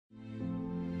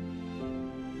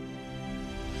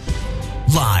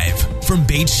Live from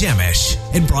Beit Shemesh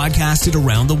and broadcasted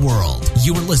around the world,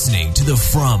 you are listening to the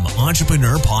From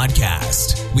Entrepreneur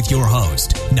Podcast with your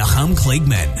host, Nahum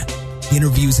Kligman.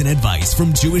 Interviews and advice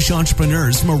from Jewish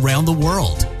entrepreneurs from around the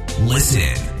world.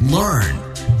 Listen, learn,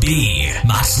 be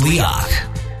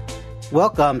Matzliach.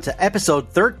 Welcome to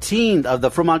episode 13 of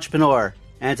the From Entrepreneur.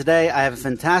 And today I have a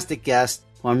fantastic guest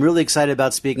who I'm really excited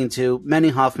about speaking to, Meny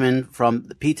Hoffman from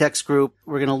the PTEX group.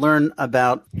 We're going to learn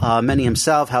about Meny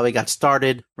himself, how he got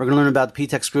started. We're going to learn about the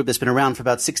PTEX group that's been around for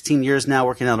about 16 years now,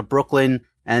 working out of Brooklyn.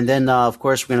 And then, of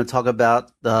course, we're going to talk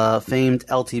about the famed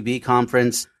LTB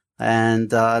conference.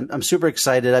 And I'm super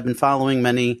excited. I've been following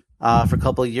Meny for a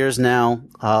couple of years now,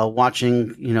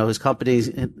 watching, his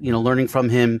companies, learning from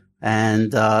him.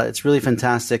 And it's really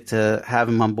fantastic to have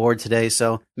him on board today.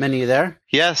 So, Meny, you there?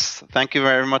 Yes. Thank you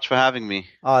very much for having me.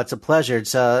 Oh, it's a pleasure.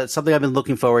 It's something I've been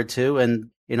looking forward to.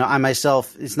 And, I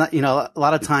myself, it's not, a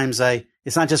lot of times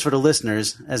it's not just for the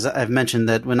listeners, as I've mentioned,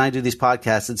 that when I do these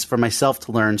podcasts, it's for myself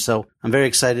to learn. So I'm very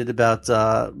excited about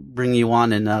bringing you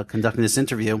on and conducting this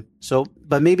interview. So,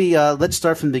 but maybe let's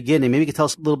start from the beginning. Maybe you could tell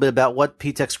us a little bit about what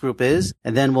PTEX Group is,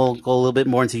 and then we'll go a little bit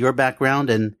more into your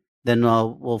background, and then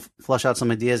we'll flush out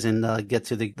some ideas and get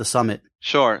to the summit.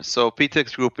 Sure. So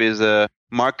PTEX Group is a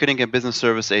marketing and business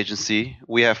service agency.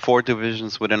 We have 4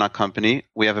 divisions within our company.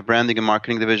 We have a branding and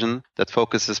marketing division that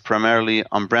focuses primarily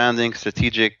on branding,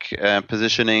 strategic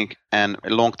positioning, and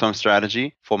long-term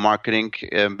strategy for marketing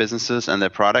businesses and their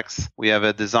products. We have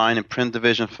a design and print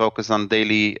division focused on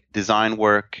daily design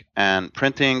work and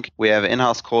printing. We have an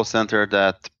in-house call center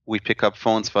that we pick up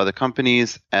phones for other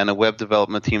companies, and a web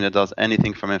development team that does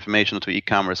anything from information to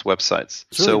e-commerce websites.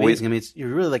 It's really amazing.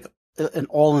 You're really like an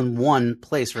all-in-one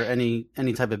place for any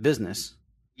type of business.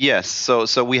 Yes.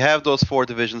 So we have those 4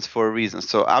 divisions for a reason.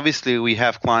 So obviously we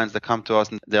have clients that come to us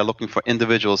and they're looking for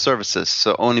individual services.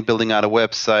 So only building out a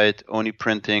website, only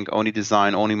printing, only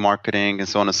design, only marketing, and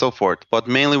so on and so forth. But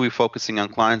mainly we're focusing on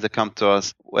clients that come to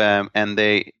us and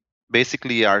they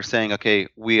basically are saying, okay,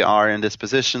 we are in this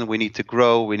position, we need to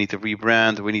grow, we need to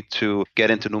rebrand, we need to get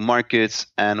into new markets,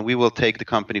 and we will take the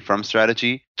company from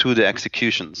strategy to the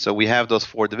execution. So we have those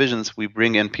 4 divisions. We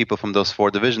bring in people from those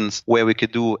 4 divisions where we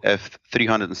could do a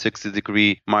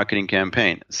 360-degree marketing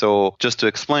campaign. So just to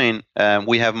explain,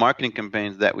 we have marketing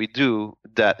campaigns that we do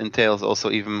that entails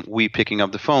also even we picking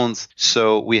up the phones.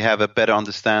 So we have a better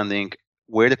understanding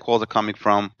where the calls are coming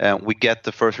from. We get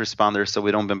the first responders so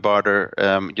we don't bombard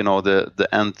the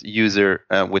end user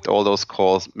with all those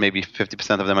calls. Maybe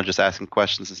 50% of them are just asking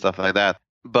questions and stuff like that.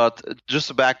 But just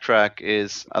to backtrack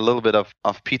is a little bit of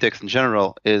PTEX in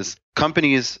general is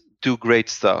companies do great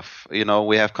stuff.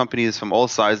 We have companies from all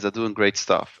sides that are doing great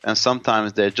stuff. And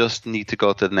sometimes they just need to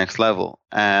go to the next level.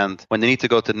 And when they need to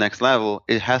go to the next level,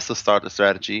 it has to start a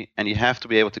strategy. And you have to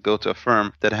be able to go to a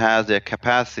firm that has the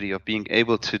capacity of being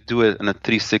able to do it in a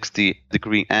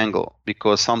 360-degree angle.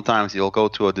 Because sometimes you'll go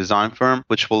to a design firm,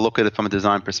 which will look at it from a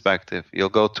design perspective. You'll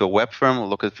go to a web firm, will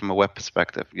look at it from a web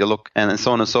perspective. You'll look, and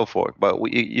so on and so forth. But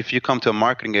if you come to a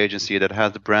marketing agency that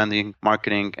has the branding,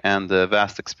 marketing, and the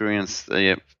vast experience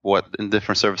in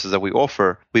different services that we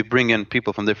offer, we bring in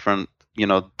people from different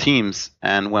teams,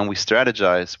 and when we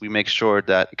strategize, we make sure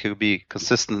that it could be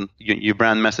consistent. Your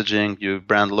brand messaging, your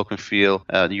brand look and feel,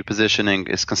 your positioning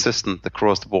is consistent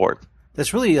across the board.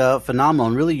 That's really phenomenal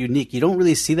and really unique. You don't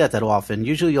really see that often.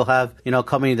 Usually you'll have, a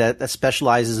company that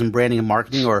specializes in branding and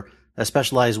marketing, or a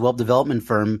specialized web development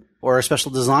firm, or a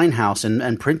special design house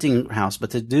and printing house.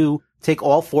 But to take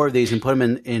all 4 of these and put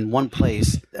them in one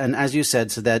place. And as you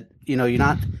said, so that, you're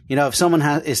not, if someone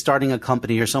is starting a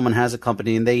company or someone has a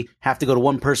company and they have to go to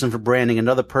one person for branding,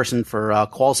 another person for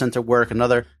call center work,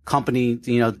 another company,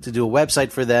 to do a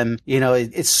website for them,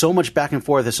 it's so much back and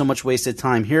forth. There's so much wasted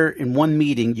time. Here in one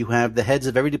meeting, you have the heads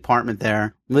of every department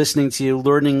there listening to you,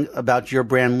 learning about your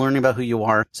brand, learning about who you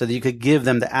are, so that you could give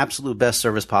them the absolute best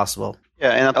service possible.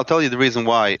 Yeah, and I'll tell you the reason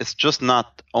why. It's just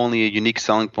not only a unique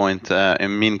selling point,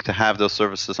 and meaning to have those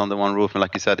services under one roof. And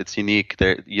like you said, it's unique.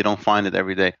 You don't find it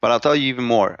every day. But I'll tell you even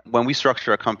more. When we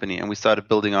structured our company and we started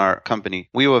building our company,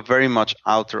 we were very much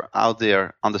out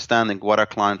there understanding what our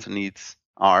clients' needs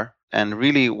are. And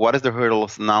really, what is the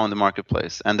hurdles now in the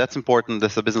marketplace? And that's important.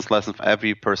 That's a business lesson for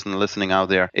every person listening out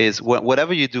there. Is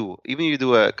whatever you do, even you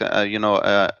do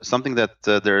something that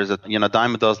there is a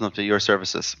dime a dozen of your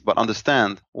services, but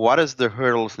understand what is the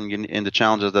hurdles and the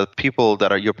challenges that people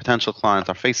that are your potential clients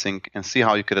are facing, and see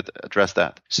how you could address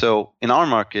that. So in our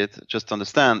market, just to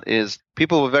understand, is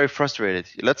people were very frustrated.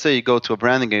 Let's say you go to a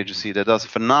branding agency that does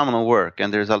phenomenal work,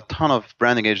 and there's a ton of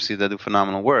branding agencies that do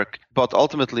phenomenal work. But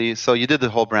ultimately, so you did the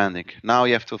whole branding. Now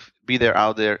you have to be there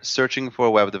out there searching for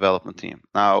a web development team.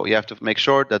 Now you have to make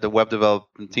sure that the web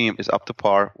development team is up to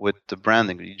par with the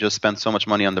branding. You just spend so much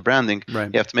money on the branding. Right.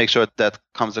 You have to make sure that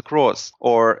comes across.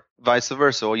 Or vice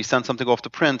versa, or you send something off to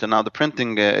print, and now the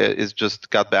printing is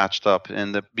just got batched up,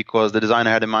 and because the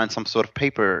designer had in mind some sort of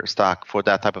paper stock for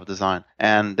that type of design,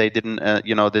 and they didn't,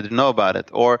 they didn't know about it.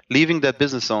 Or leaving that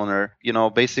business owner,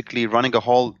 basically running a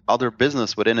whole other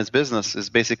business within his business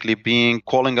is basically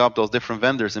calling up those different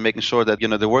vendors and making sure that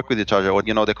they work with each other, or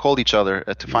they call each other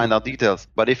to find out details.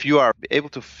 But if you are able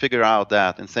to figure out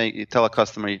that and tell a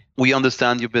customer, we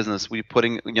understand your business, we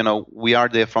are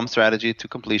there from strategy to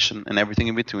completion and everything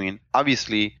in between.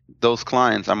 Obviously, those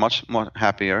clients are much more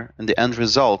happier, and the end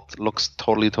result looks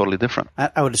totally different.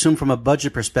 I would assume from a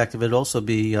budget perspective, it'd also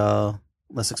be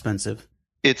less expensive.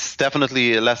 It's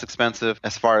definitely less expensive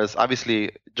as far as,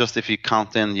 obviously, just if you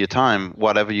count in your time,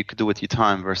 whatever you could do with your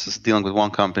time versus dealing with one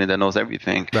company that knows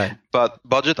everything. Right. But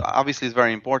budget obviously is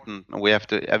very important.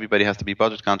 Everybody has to be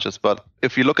budget conscious. But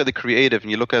if you look at the creative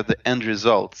and you look at the end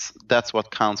results, that's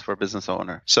what counts for a business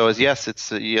owner. So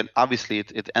it's obviously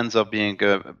it ends up being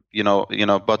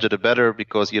budgeted better,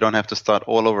 because you don't have to start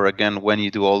all over again when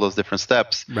you do all those different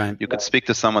steps. Right. You could speak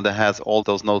to someone that has all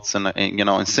those notes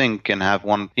in sync, and have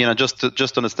one, just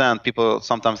to understand. People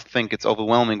sometimes think it's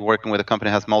overwhelming working with a company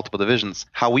that has multiple divisions.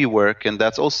 How we work, and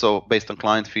that's also based on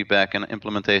client feedback and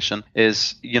implementation,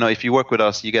 is if you work with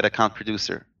us, you get account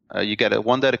producer. You get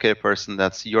one dedicated person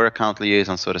that's your account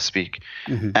liaison, so to speak.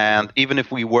 Mm-hmm. And even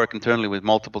if we work internally with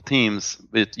multiple teams,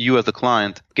 with you as the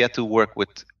client get to work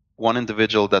with one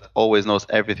individual that always knows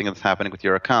everything that's happening with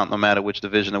your account, no matter which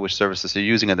division or which services you're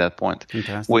using at that point.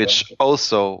 Fantastic. Which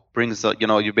also brings,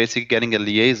 you're basically getting a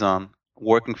liaison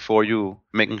working for you,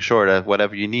 making sure that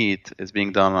whatever you need is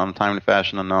being done on a timely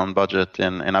fashion and on budget,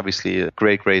 and obviously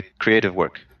great creative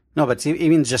work. No, but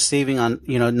even just saving on,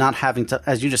 not having to,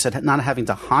 as you just said, not having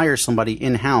to hire somebody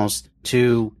in-house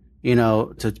to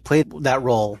play that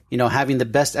role, having the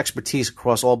best expertise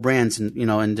across all brands, and,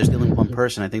 and just dealing with one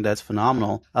person. I think that's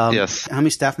phenomenal. Yes. How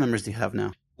many staff members do you have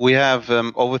now? We have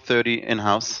over 30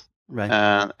 in-house. Right.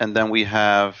 And then we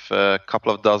have a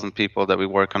couple of dozen people that we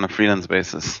work on a freelance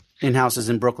basis. In-house is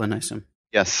in Brooklyn, I assume.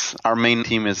 Yes. Our main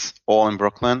team is all in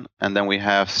Brooklyn. And then we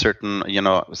have certain,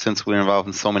 since we're involved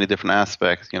in so many different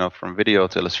aspects, from video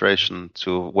to illustration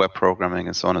to web programming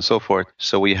and so on and so forth.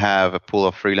 So we have a pool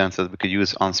of freelancers we could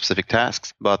use on specific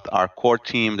tasks. But our core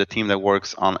team, the team that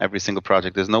works on every single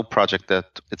project, there's no project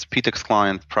it's PTEX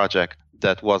client project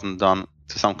that wasn't done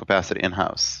to some capacity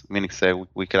in-house, meaning say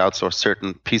we could outsource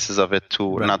certain pieces of it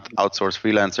to not outsource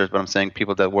freelancers, but I'm saying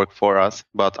people that work for us.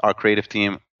 But our creative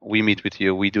team, we meet with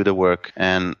you, we do the work,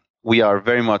 and we are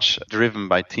very much driven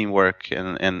by teamwork.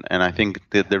 And I think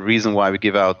the reason why we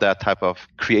give out that type of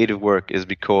creative work is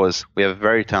because we have a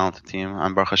very talented team.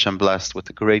 I'm Baruch Hashem blessed with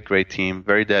a great team,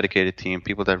 very dedicated team,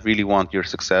 people that really want your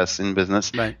success in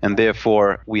business. Right. And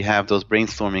therefore, we have those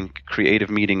brainstorming creative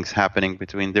meetings happening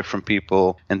between different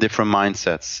people and different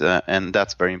mindsets. And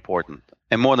that's very important.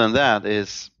 And more than that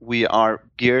is we are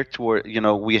geared toward,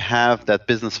 we have that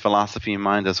business philosophy in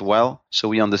mind as well. So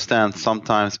we understand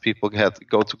sometimes people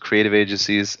go to creative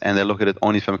agencies and they look at it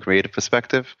only from a creative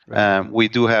perspective. Right. We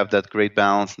do have that great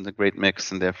balance and the great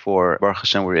mix. And therefore, Baruch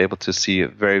Hashem, we're able to see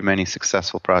very many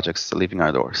successful projects leaving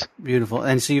our doors. Beautiful.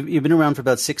 And so you've been around for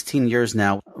about 16 years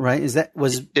now, right? It's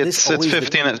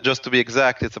 15, just to be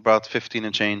exact, it's about 15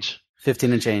 and change.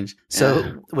 15 and change.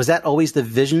 So was that always the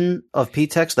vision of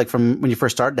PTEX, like from when you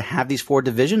first started, to have these 4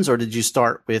 divisions, or did you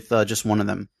start with just one of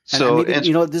them? And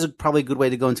maybe, this is probably a good way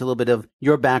to go into a little bit of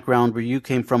your background, where you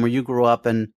came from, where you grew up,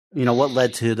 and what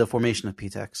led to the formation of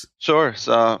PTEX. Sure.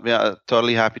 So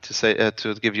totally happy to say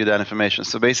to give you that information.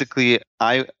 So basically,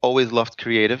 I always loved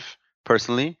creative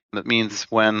personally. That means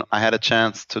when I had a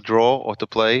chance to draw or to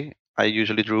play, I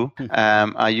usually drew.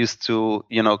 I used to,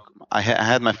 I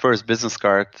had my first business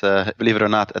card, believe it or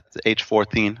not, at age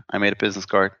 14. I made a business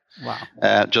card.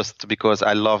 Wow. Just because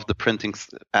I love the printing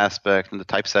aspect and the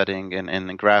typesetting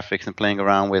and graphics, and playing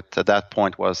around with, at that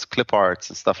point, was clip arts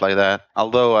and stuff like that.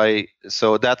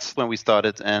 So that's when we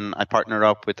started, and I partnered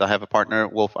up with, I have a partner,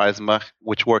 Wolf Eisenbach,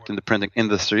 which worked in the printing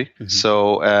industry. Mm-hmm.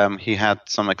 So he had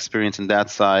some experience in that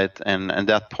side, and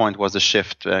that point was the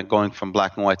shift, going from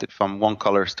black and white, from one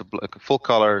colors to full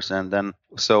colors, and then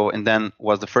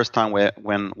was the first time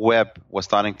when web was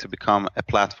starting to become a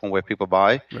platform where people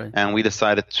buy, right. And we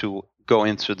decided to go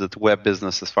into the web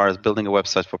business as far as building a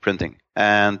website for printing.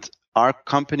 And our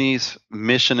company's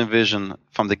mission and vision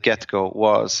from the get-go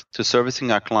was to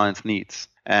servicing our clients' needs,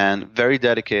 and very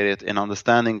dedicated in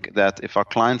understanding that if our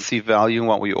clients see value in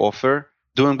what we offer,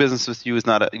 doing business with you is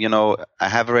not I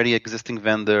have already existing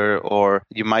vendor, or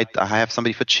I have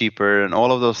somebody for cheaper, and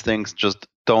all of those things just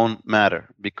don't matter,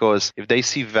 because if they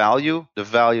see value, the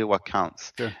value what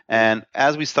counts. Sure. And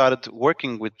as we started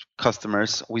working with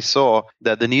customers, we saw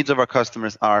that the needs of our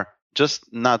customers are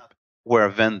just not we're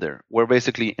a vendor. We're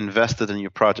basically invested in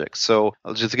your project. So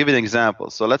I'll just give you an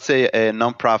example. So let's say a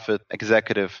nonprofit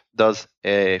executive does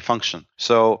a function.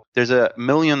 So there's a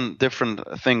million different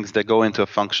things that go into a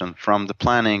function, from the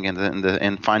planning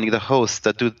and finding the host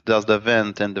that does the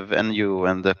event and the venue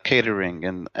and the catering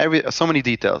and so many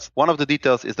details. One of the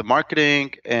details is the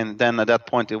marketing, and then at that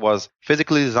point it was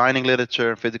physically designing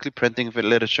literature, physically printing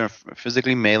literature,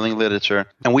 physically mailing literature.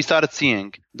 And we started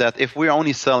seeing that if we're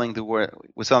only selling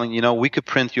we could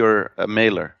print your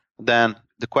mailer, then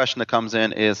the question that comes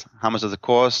in is, how much does it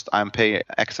cost? I'm paying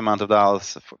X amount of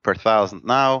dollars per thousand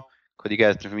now. Could you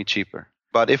get it for me cheaper?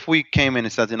 But if we came in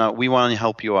and said, we want to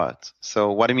help you out.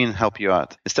 So what do you mean help you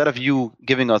out? Instead of you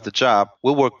giving us the job,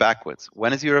 we'll work backwards.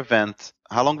 When is your event?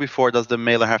 How long before does the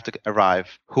mailer have to arrive?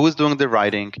 Who is doing the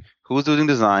writing? Who's doing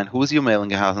design? Who's you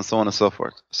mailing a house? And so on and so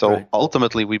forth. So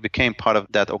Ultimately, we became part of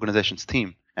that organization's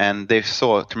team. And they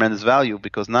saw tremendous value,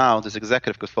 because now this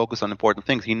executive could focus on important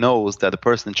things. He knows that the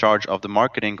person in charge of the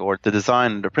marketing or the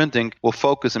design and the printing will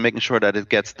focus on making sure that it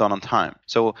gets done on time.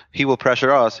 So he will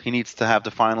pressure us. He needs to have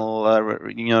the final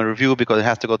review, because it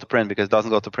has to go to print, because it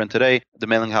doesn't go to print today. The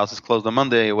mailing house is closed on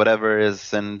Monday or whatever it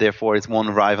is, and therefore it won't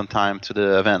arrive on time to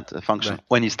the event, the function. Right.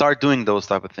 When you start doing those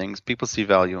type of things, people see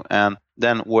value, and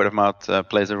then word of mouth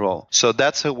plays a role. So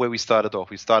that's where we started off.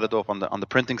 We started off on the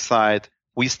printing side.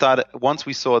 Once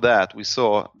we saw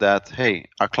that, hey,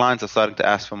 our clients are starting to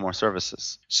ask for more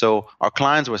services. So our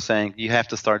clients were saying, you have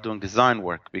to start doing design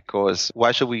work, because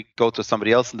why should we go to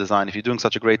somebody else in design? If you're doing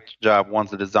such a great job,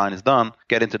 once the design is done,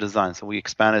 get into design. So we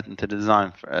expanded into the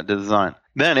design.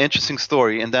 Then, interesting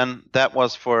story, and then that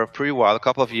was for a pretty while, a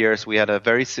couple of years. We had a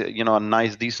very, a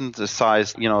nice, decent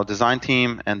sized, design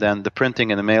team, and then the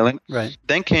printing and the mailing. Right.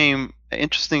 Then came an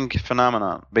interesting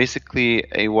phenomenon. Basically,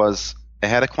 I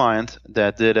had a client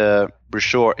that did a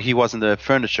brochure. He was in the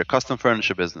custom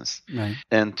furniture business. Right.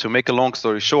 And to make a long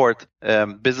story short,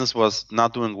 business was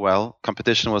not doing well.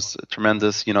 Competition was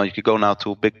tremendous. You could go now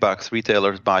to big box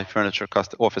retailers, buy furniture,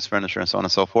 office furniture, and so on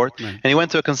and so forth. Right. And he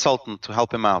went to a consultant to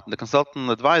help him out. And the consultant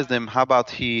advised him, how about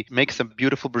he makes a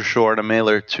beautiful brochure and a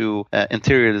mailer to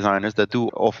interior designers that do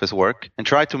office work, and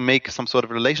try to make some sort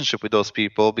of relationship with those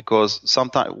people, because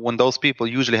sometimes when those people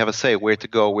usually have a say where to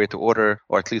go, where to order,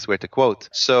 or at least where to quote.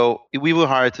 So we were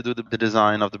hired to do the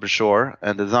design of the brochure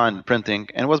and design printing,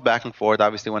 and it was back and forth.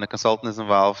 Obviously, when a consultant is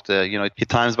involved, he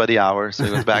times by the hour, so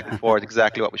it was back and forth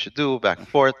exactly what we should do, back and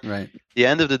forth. Right. At the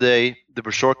end of the day, the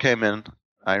brochure came in.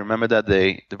 I remember that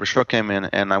day, the brochure came in,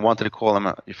 and I wanted to call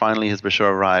him. Finally, his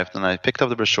brochure arrived, and I picked up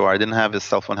the brochure. I didn't have his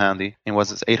cell phone handy. It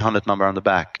was his 800 number on the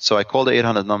back. So I called the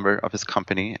 800 number of his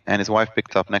company, and his wife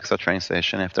picked up next to a train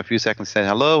station. After a few seconds, said,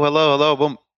 hello,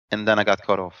 boom. And then I got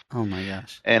cut off. Oh my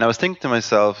gosh. And I was thinking to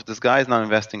myself, this guy is now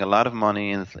investing a lot of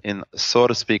money in, so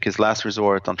to speak, his last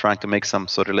resort on trying to make some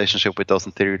sort of relationship with those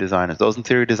interior designers. Those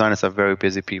interior designers are very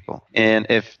busy people. And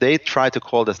if they try to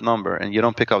call this number and you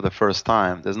don't pick up the first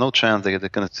time, there's no chance they're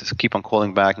going to just keep on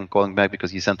calling back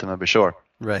because you sent them a brochure.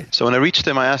 Right. So when I reached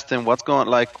him, I asked him, what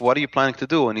are you planning to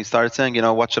do? And he started saying,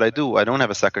 what should I do? I don't have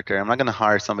a secretary. I'm not going to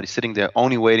hire somebody sitting there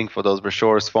only waiting for those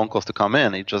brochures, phone calls to come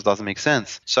in. It just doesn't make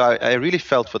sense. So I really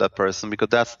felt for that person, because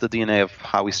that's the DNA of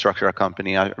how we structure our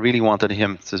company. I really wanted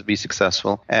him to be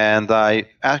successful. And I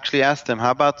actually asked him,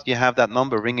 how about you have that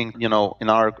number ringing, in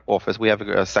our office, we have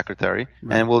a secretary,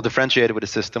 right, and we'll differentiate it with the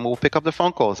system. We'll pick up the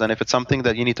phone calls. And if it's something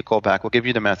that you need to call back, we'll give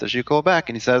you the message. You call back.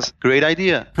 And he says, great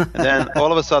idea. And then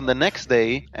all of a sudden, the next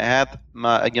day, I had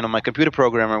my computer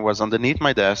programmer was underneath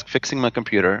my desk fixing my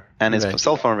computer, and his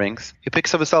cell phone rings. He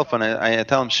picks up his cell phone. I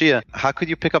tell him, Shia, how could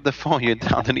you pick up the phone? You're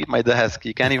underneath my desk.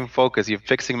 You can't even focus. You're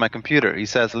fixing my computer. He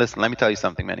says, listen, let me tell you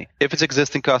something, Meny. If it's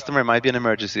existing customer, it might be an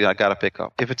emergency. I got to pick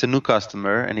up. If it's a new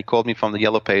customer and he called me from the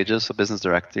yellow pages, a business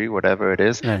directory, whatever it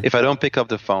is, if I don't pick up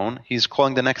the phone, he's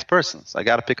calling the next person. So I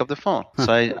got to pick up the phone.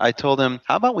 So I told him,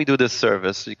 how about we do this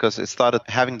service? Because it started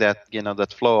having that,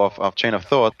 that flow of chain of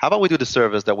thought. How about we do the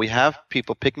service that we have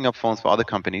people picking up phones for other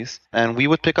companies, and we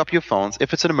would pick up your phones.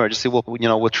 If it's an emergency,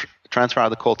 we'll transfer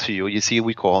the call to you. You see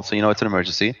we call, so you know it's an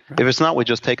emergency. Right. If it's not, we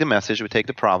just take the message, we take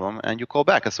the problem, and you call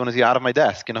back as soon as you're out of my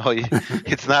desk. It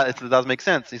doesn't make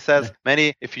sense. He says,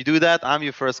 Meny, if you do that, I'm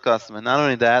your first customer. Not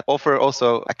only that, offer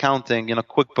also accounting,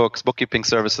 QuickBooks, bookkeeping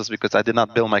services, because I did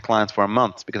not bill my clients for a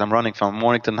month because I'm running from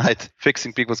morning to night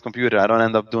fixing people's computer. I don't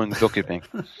end up doing bookkeeping.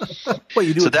 Well,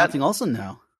 you do accounting also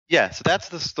now. Yeah, so that's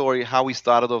the story, how we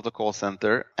started off the call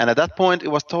center. And at that point, it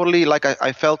was totally like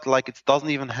I felt like it doesn't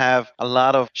even have a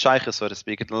lot of shaykhs, so to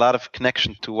speak, a lot of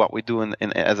connection to what we do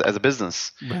as a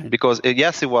business. Right. Because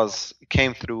it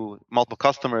came through multiple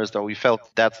customers that we felt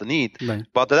that's the need. Right.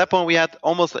 But at that point,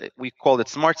 we called it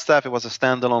Smart Staff. It was a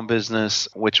standalone business,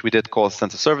 which we did call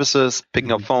center services,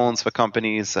 picking up phones for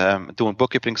companies, doing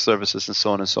bookkeeping services, and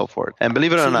so on and so forth. And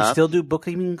believe it or not, you still do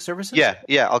bookkeeping services?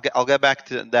 Yeah. I'll get back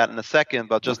to that in a second,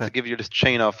 but just to give you this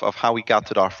chain of how we got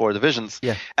to our 4 divisions.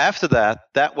 Yeah. After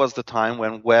that was the time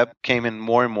when web came in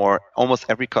more and more. Almost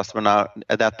every customer now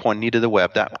at that point needed a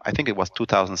web. I think it was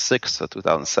 2006 or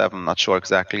 2007, I'm not sure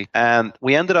exactly. And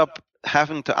we ended up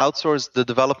having to outsource the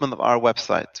development of our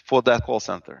website for that call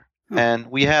center. And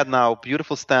we had now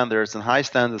beautiful standards and high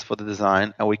standards for the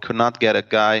design, and we could not get a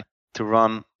guy to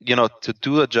run, to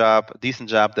do a decent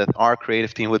job that our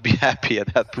creative team would be happy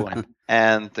at that point.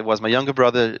 And it was my younger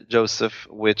brother, Joseph,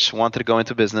 which wanted to go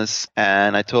into business.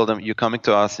 And I told him, you're coming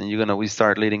to us and we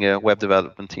start leading a web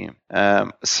development team.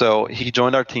 So he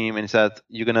joined our team and he said,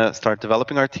 you're going to start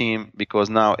developing our team because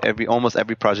now almost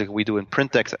every project we do in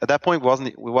PrintEX, at that point, we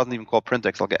wasn't even called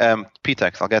PrintEX,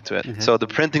 PTEX, I'll get to it. Mm-hmm. So the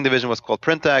printing division was called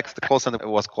PrintEX, the call center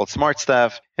was called Smart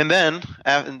Staff. And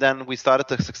then we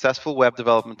started a successful web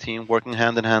development team working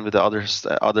hand in hand with the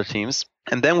other teams.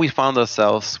 And then we found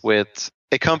ourselves with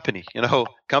a company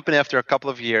after a couple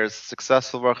of years,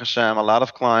 successful, Baruch Hashem, a lot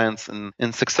of clients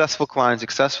and successful clients,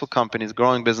 successful companies,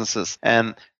 growing businesses.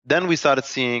 And then we started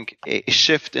seeing a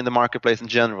shift in the marketplace in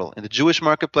general, in the Jewish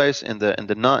marketplace, in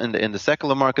the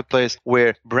secular marketplace,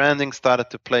 where branding started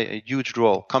to play a huge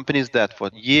role. Companies that for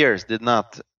years did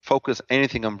not focus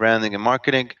anything on branding and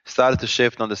marketing started to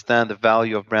shift and understand the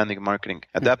value of branding and marketing.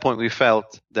 At that point, we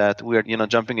felt that we were,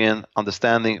 jumping in,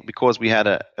 understanding, because we had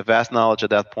a vast knowledge at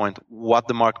that point, what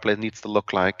the marketplace needs to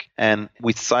look like. And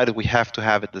we decided we have to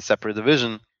have it a separate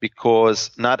division because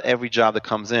not every job that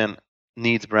comes in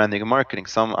needs branding and marketing.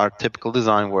 Some are typical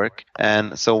design work.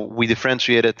 And so we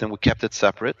differentiated and we kept it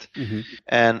separate. Mm-hmm.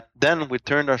 And then we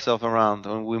turned ourselves around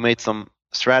and we made some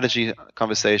strategy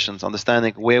conversations,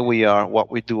 understanding where we are, what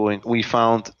we're doing. We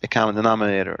found a common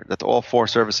denominator that all 4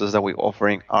 services that we're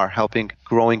offering are helping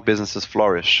growing businesses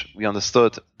flourish. We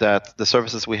understood that the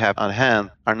services we have on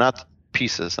hand are not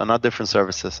pieces, are not different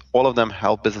services. All of them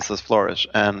help businesses flourish.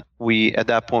 And at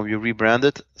that point, we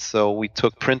rebranded. So we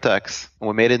took PrintEX and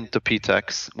we made it into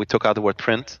PTEX. We took out the word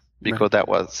print, because that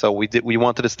was, so we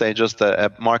wanted to stay just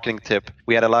a marketing tip.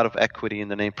 We had a lot of equity in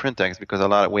the name PrintEX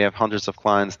because we have hundreds of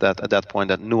clients that at that point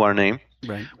that knew our name.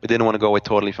 Right. We didn't want to go away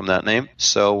totally from that name.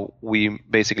 So we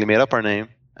basically made up our name,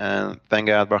 and thank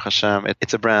God, Baruch Hashem,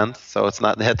 it's a brand. So it's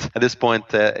not that at this point,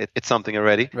 it's something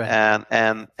already. Right.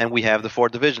 And we have the 4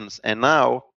 divisions. And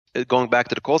now, going back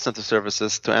to the call center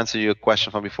services, to answer your question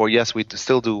from before, yes, we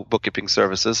still do bookkeeping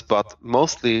services, but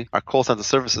mostly our call center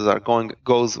services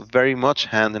goes very much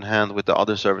hand in hand with the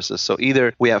other services. So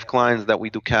either we have clients that we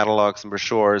do catalogs and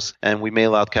brochures, and we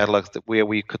mail out catalogs where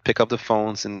we could pick up the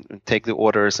phones and take the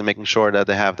orders and making sure that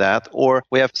they have that, or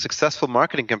we have successful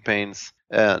marketing campaigns,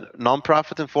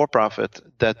 non-profit and for-profit,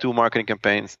 that do marketing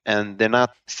campaigns, and they're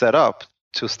not set up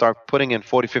to start putting in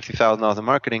 $40,000, $50,000 in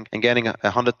marketing and getting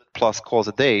 100 plus calls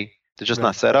a day. They're just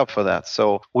not set up for that.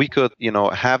 So we could,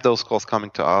 have those calls coming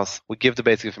to us. We give the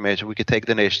basic information. We could take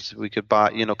donations. We could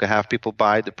buy, could have people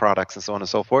buy the products and so on and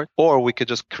so forth. Or we could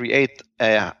just create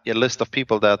a list of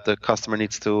people that the customer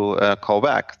needs to call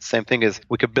back. Same thing is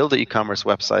we could build an e-commerce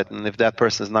website. And if that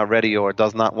person is not ready or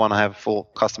does not want to have a full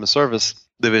customer service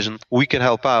division, we can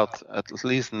help out at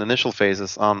least in the initial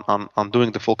phases on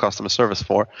doing the full customer service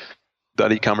for that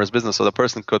e-commerce business. So the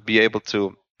person could be able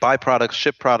to buy products,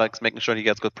 ship products, making sure he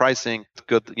gets good pricing,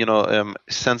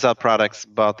 sends out products,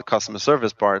 but the customer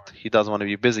service part, he doesn't want to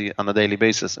be busy on a daily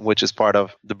basis, which is part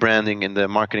of the branding and the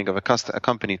marketing of a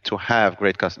company to have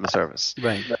great customer service.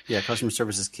 Right. Yeah, customer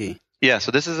service is key. Yeah,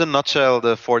 so this is in a nutshell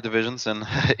the 4 divisions, and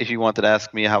if you wanted to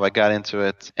ask me how I got into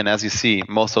it, and as you see,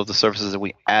 most of the services that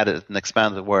we added and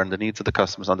expanded were in the needs of the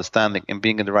customers, understanding and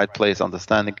being in the right place,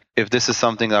 understanding if this is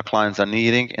something our clients are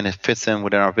needing and it fits in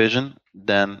within our vision,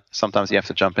 then sometimes you have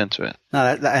to jump into it. No,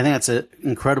 I think that's an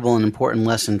incredible and important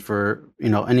lesson for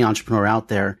any entrepreneur out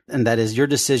there, and that is your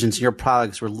decisions, your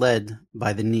products were led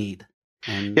by the need.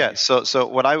 And Yeah. So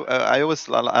what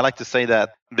I like to say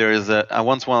that there is I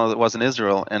once was in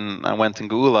Israel and I went in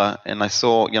Geula and I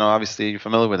saw, obviously you're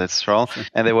familiar with Israel, Sure.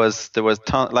 and there was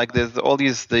there's all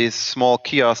these small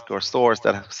kiosks or stores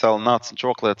that sell nuts and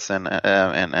chocolates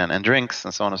and drinks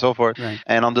and so on and so forth. Right.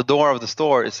 And on the door of the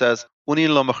store it says "Uni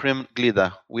lo machrim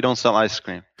glida," we don't sell ice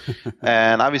cream.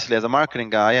 And obviously, as a marketing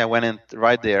guy, I went in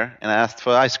right there and I asked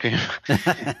for ice cream.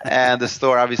 And the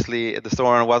store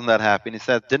owner wasn't that happy. And he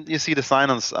said, "Didn't you see the sign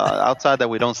outside that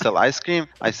we don't sell ice cream?"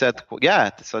 I said, "Yeah."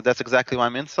 So that's exactly why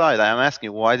I'm inside. I'm asking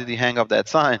you, why did he hang up that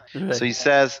sign? Right. So he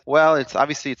says, "Well, it's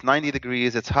 90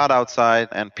 degrees, it's hot outside,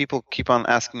 and people keep on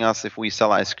asking us if we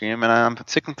sell ice cream, and I'm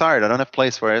sick and tired. I don't have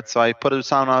place for it, so I put a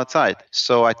sign outside."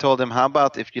 So I told him, "How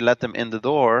about if you let them in the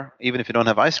door, even if you don't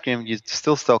have ice cream, you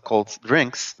still sell cold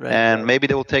drinks, Right. and maybe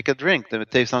they will take a drink, they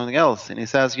will take something else." And he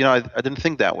says, I didn't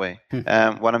think that way.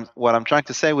 What I'm trying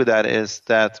to say with that is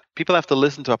that people have to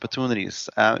listen to opportunities.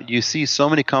 You see so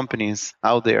many companies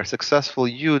out there, successful,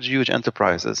 huge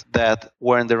enterprises that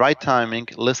were in the right timing,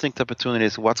 listening to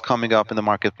opportunities, what's coming up in the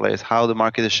marketplace, how the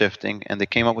market is shifting, and they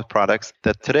came up with products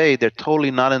that today they're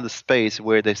totally not in the space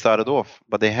where they started off,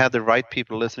 but they had the right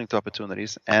people listening to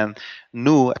opportunities and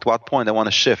knew at what point they want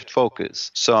to shift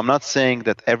focus. So I'm not saying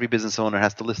that every business owner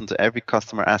has to listen to every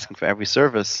customer asking for every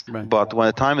service, Right. but when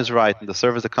the time is right and the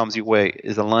service that comes your way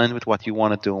is aligned with what you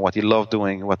want to do and what you love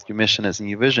doing, what your mission is and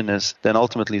your vision is, then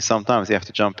ultimately sometimes you have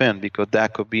to jump in, because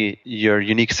that could be your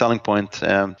unique selling point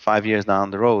 5 years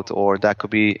down the road, or that could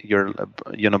be your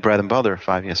bread and butter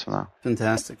 5 years from now.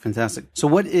 Fantastic. So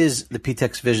what is the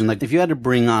PTEX vision? Like, if you had to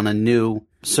bring on a new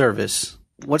service,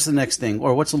 what's the next thing,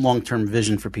 or what's the long-term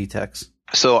vision for PTEX?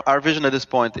 So our vision at this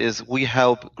point is we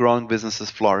help growing businesses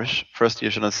flourish. First, you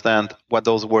should understand what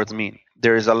those words mean.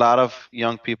 There is a lot of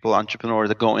young people, entrepreneurs,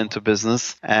 that go into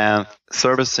business and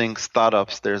servicing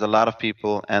startups. There's a lot of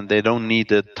people, and they don't need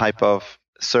the type of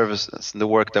services and the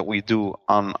work that we do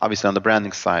obviously on the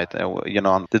branding side,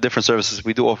 on the different services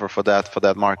we do offer for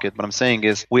that market. What I'm saying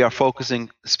is we are focusing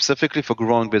specifically for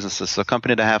growing businesses. So a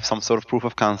company that have some sort of proof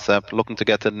of concept, looking to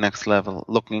get to the next level,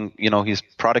 his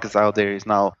product is out there, he's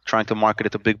now trying to market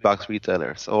it to big box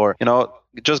retailers, or,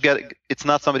 it's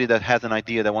not somebody that has an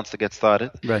idea that wants to get started.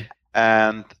 Right.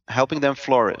 And helping them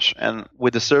flourish. And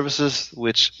with the services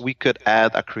which we could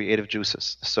add are creative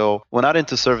juices. So we're not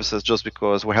into services just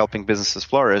because we're helping businesses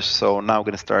flourish. So now we're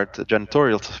going to start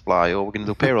janitorial supply, or we're going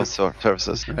to do payroll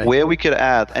services. Right. Where we could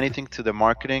add anything to the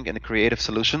marketing and the creative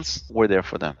solutions, we're there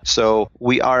for them. So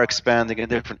we are expanding in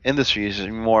different industries,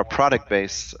 more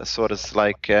product-based, sort of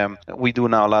like we do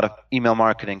now a lot of email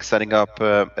marketing, setting up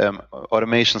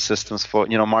automation systems for,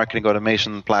 marketing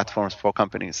automation platforms for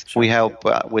companies. Sure. We help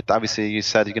with, obviously, you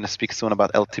said you're going to speak soon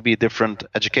about LTB, different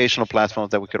educational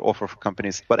platforms that we could offer for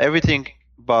companies. But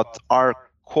our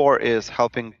core is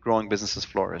helping growing businesses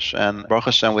flourish. And Baruch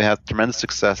Hashem, we have tremendous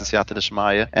success in Siyata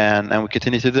Deshmaya, and we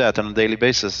continue to do that on a daily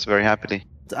basis very happily.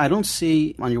 I don't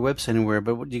see on your website anywhere,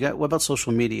 but what about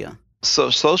social media?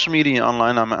 So social media and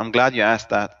online, I'm glad you asked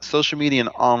that. Social media and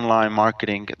online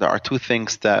marketing, there are two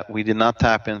things that we did not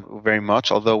tap in very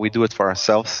much, although we do it for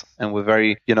ourselves. And we're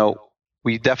very,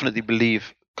 we definitely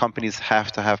believe companies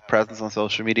have to have presence on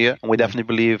social media. And we definitely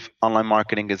believe online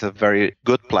marketing is a very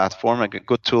good platform, like a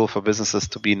good tool for businesses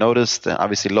to be noticed.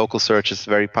 Obviously, local search is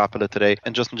very popular today.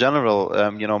 And just in general,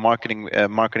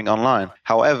 marketing online.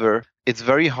 However, it's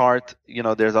very hard.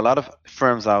 There's a lot of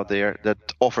firms out there that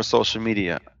offer social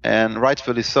media, and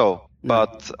rightfully so.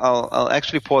 But I'll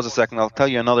actually pause a second. I'll tell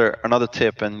you another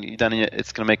tip, and then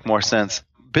it's going to make more sense.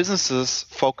 Business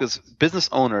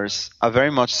owners are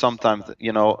very much sometimes,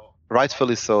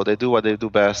 rightfully so, they do what they do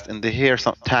best, and they hear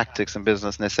some tactics in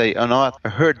business, and they say, "Oh, no, what? I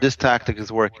heard this tactic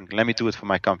is working. Let me do it for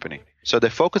my company." So they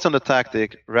focus on the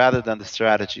tactic rather than the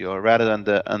strategy, or rather than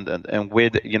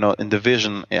in the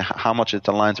vision, how much it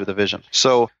aligns with the vision.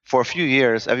 So for a few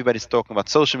years, everybody's talking about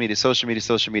social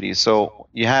media. So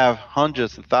you have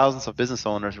hundreds and thousands of business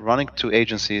owners running to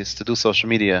agencies to do social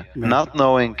media, not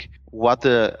knowing what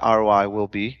the ROI will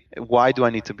be. Why do I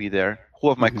need to be there? Who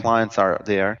of my clients are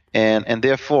there? And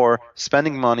therefore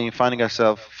spending money, finding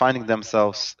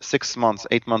themselves 6 months,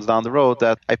 8 months down the road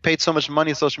that I paid so much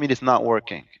money, social media is not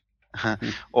working.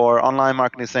 Or online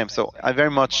marketing is the same. So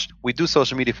we do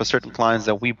social media for certain clients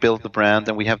that we build the brand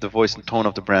and we have the voice and tone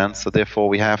of the brand. So therefore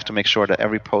we have to make sure that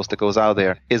every post that goes out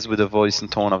there is with the voice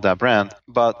and tone of that brand.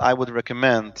 But I would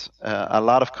recommend a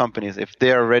lot of companies, if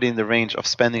they're already in the range of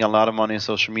spending a lot of money on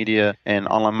social media and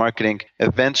online marketing,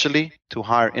 eventually to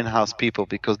hire in-house people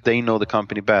because they know the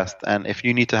company best. And if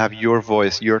you need to have your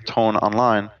voice, your tone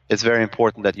online, it's very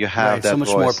important that you have that so much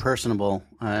voice. more personable,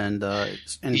 and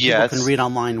people can read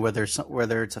online whether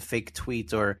it's a fake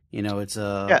tweet or it's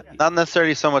a not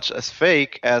necessarily so much as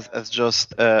fake as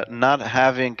just not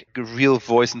having real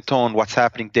voice and tone what's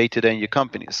happening day to day in your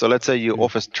company. So let's say you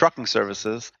offer trucking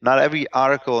services. Not every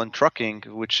article in trucking,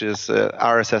 which is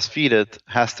RSS feeded,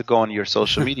 has to go on your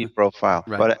social media profile.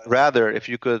 Right. But rather, if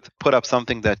you could put up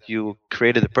something that you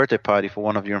created a birthday party for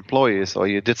one of your employees, or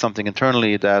you did something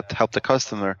internally that helped the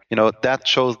customer, that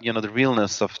shows, the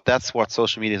realness of, that's what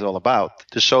social media is all about,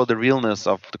 to show the realness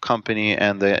of the company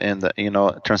and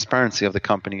the transparency of the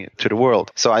company to the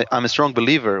world. So I'm a strong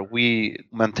believer. We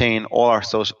maintain all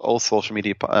social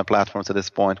media platforms at this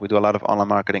point. We do a lot of online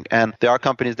marketing, and there are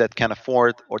companies that can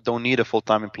afford or don't need a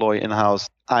full-time employee in-house.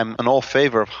 I'm in all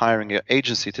favor of hiring an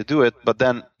agency to do it, but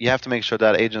then you have to make sure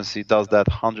that agency does that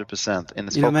 100% in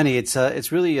its focus. Meny,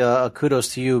 it's really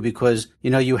kudos to you because,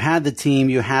 you had the team,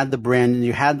 you had the brand, and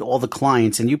you had all the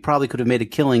clients, and you probably could have made a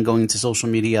killing going into social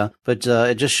media, but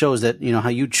it just shows that, how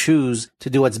you choose to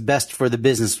do what's best for the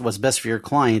business, what's best for your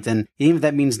client. And even if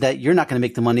that means that you're not going to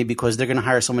make the money because they're going to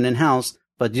hire someone in-house,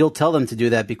 but you'll tell them to do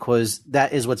that because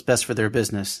that is what's best for their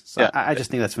business. So yeah. I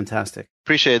just think that's fantastic.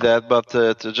 Appreciate that, but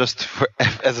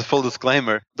as a full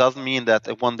disclaimer, doesn't mean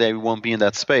that one day we won't be in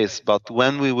that space. But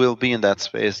when we will be in that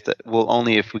space, that will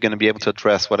only if we're going to be able to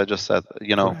address what I just said.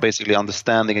 Basically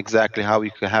understanding exactly how we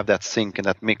can have that sync and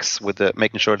that mix with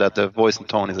making sure that the voice and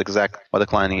tone is exactly what the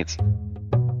client needs.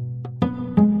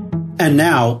 And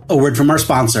now, a word from our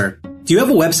sponsor. Do you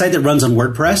have a website that runs on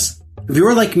WordPress? If you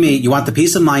are like me, you want the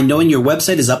peace of mind knowing your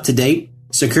website is up to date,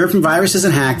 secure from viruses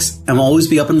and hacks, and will always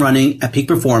be up and running at peak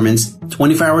performance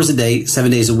 24 hours a day,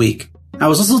 7 days a week. I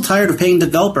was also tired of paying the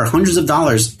developer hundreds of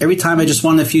dollars every time I just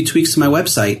wanted a few tweaks to my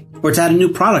website or to add a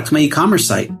new product to my e-commerce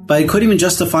site, but I couldn't even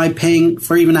justify paying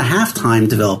for even a half-time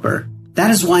developer. That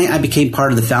is why I became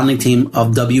part of the founding team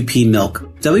of WP Milk.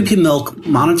 WP Milk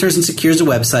monitors and secures a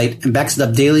website and backs it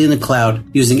up daily in the cloud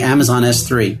using Amazon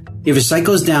S3. If your site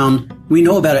goes down, we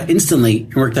know about it instantly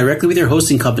and work directly with your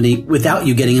hosting company without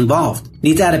you getting involved.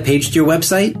 Need to add a page to your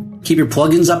website? Keep your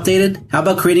plugins updated? How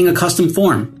about creating a custom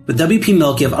form? With WP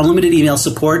Milk, you have unlimited email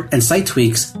support and site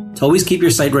tweaks to always keep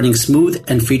your site running smooth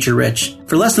and feature-rich.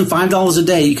 For less than $5 a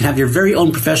day, you can have your very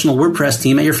own professional WordPress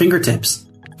team at your fingertips,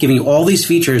 giving you all these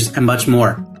features and much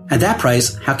more. At that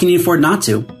price, how can you afford not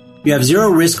to? You have zero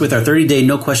risk with our 30-day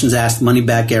no-questions-asked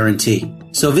money-back guarantee.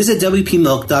 So visit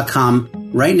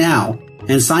WPMilk.com right now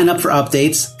and sign up for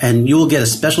updates, and you will get a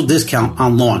special discount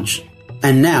on launch.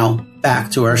 And now,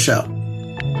 back to our show.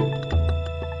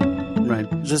 Right.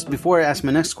 Just before I ask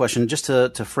my next question, just to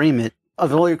frame it,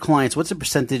 of all your clients, what's the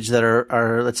percentage that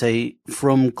are let's say,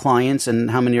 from clients,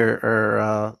 and how many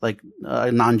are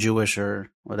non-Jewish or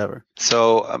whatever?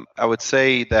 So I would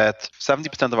say that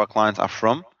 70% of our clients are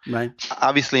from. Right.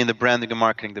 Obviously, in the branding and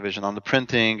marketing division, on the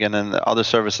printing and then the other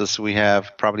services, we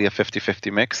have probably a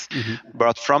 50-50 mix. Mm-hmm.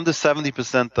 But from the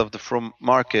 70% of the from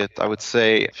market, I would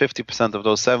say 50% of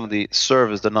those 70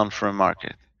 service the non-from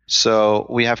market. So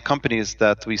we have companies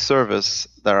that we service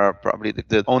that are probably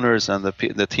the owners and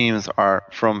the teams are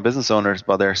from business owners,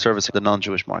 but they're servicing the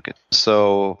non-Jewish market.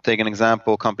 So take an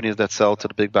example, companies that sell to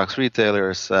the big box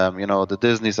retailers, the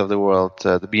Disneys of the world,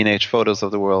 the B&H Photos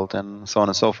of the world, and so on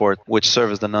and so forth, which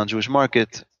service the non-Jewish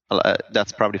market.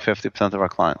 That's probably 50% of our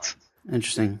clients.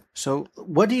 Interesting. So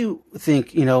what do you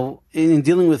think, in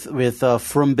dealing with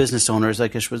from business owners, I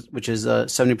guess, which is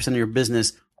 70% of your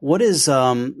business, what is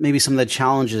maybe some of the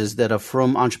challenges that a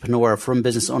from entrepreneur, a from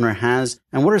business owner has?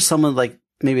 And what are some of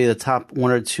maybe the top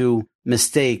one or two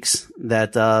mistakes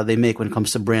that they make when it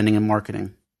comes to branding and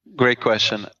marketing? Great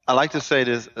question. I like to say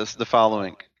this as the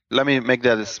following. Let me make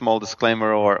that a small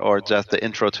disclaimer or just the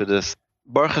intro to this.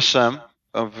 Baruch Hashem,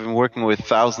 I've been working with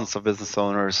thousands of business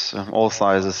owners, all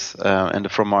sizes, in the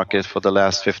from market for the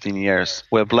last 15 years.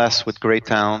 We're blessed with great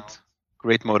talent,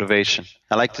 great motivation.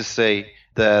 I like to say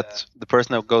that the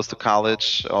person that goes to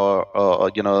college or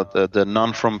the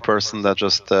non-from person that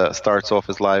just starts off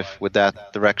his life with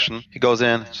that direction, he goes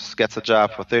in, just gets a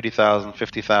job for 30,000,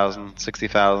 50,000,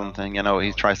 60,000, and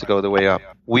he tries to go the way up.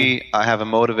 I have a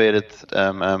motivated,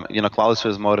 Claudius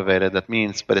is motivated. That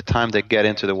means by the time they get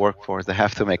into the workforce, they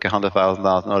have to make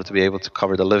 $100,000 in order to be able to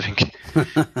cover the living.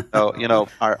 So,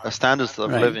 our standards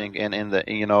of living in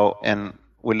the, and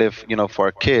we live, for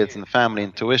our kids and the family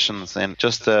and tuitions and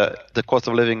just the cost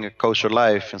of living a kosher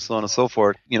life and so on and so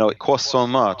forth, it costs so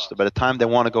much that by the time they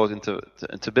want to go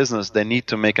into business, they need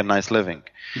to make a nice living.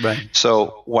 Right.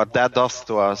 So what that does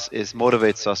to us is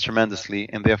motivates us tremendously,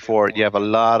 and therefore you have a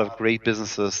lot of great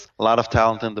businesses, a lot of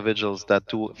talented individuals that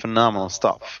do phenomenal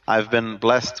stuff. I've been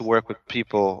blessed to work with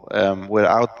people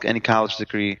without any college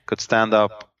degree, could stand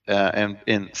up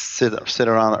and sit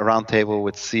around a round table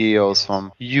with CEOs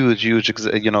from huge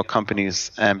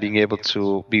companies and being able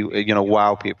to be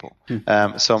wow people.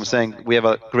 So I'm saying we have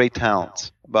a great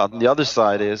talent. But the other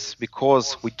side is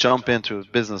because we jump into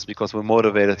business because we're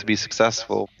motivated to be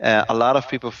successful, a lot of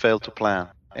people fail to plan.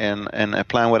 And a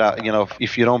plan without,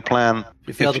 if you don't plan. If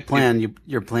you fail to plan,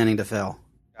 you're planning to fail.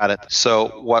 Got it.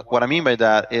 So what I mean by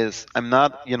that is I'm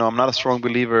not a strong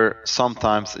believer.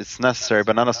 Sometimes it's necessary,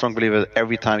 but not a strong believer that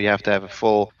every time you have to have a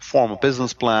full formal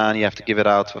business plan. You have to give it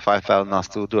out for $5,000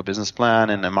 to do a business plan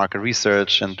and a market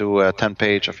research and do a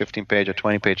 10-page or 15-page or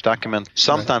 20-page document.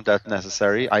 Sometimes that's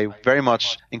necessary. I very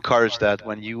much encourage that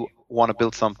when you want to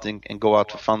build something and go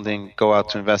out for funding, go out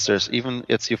to investors, even if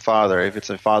it's your father, if it's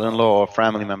a father-in-law or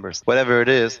family members, whatever it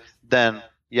is, then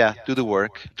yeah, do the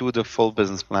work, do the full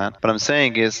business plan. What I'm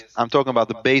saying is, I'm talking about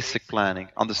the basic planning,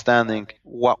 understanding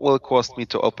what will it cost me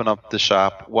to open up the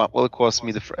shop, what will it cost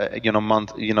me the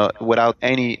month, without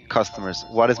any customers,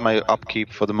 what is my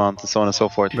upkeep for the month, and so on and so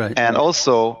forth. Right. And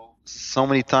also, so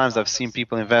many times I've seen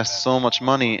people invest so much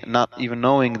money not even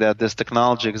knowing that this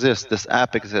technology exists, this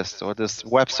app exists, or this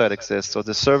website exists, or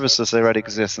the services already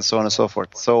exist, and so on and so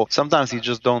forth. So sometimes you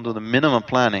just don't do the minimum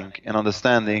planning and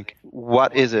understanding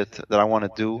what is it that I want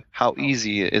to do, how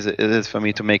easy it is for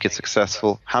me to make it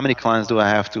successful, how many clients do I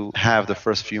have to have the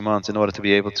first few months in order to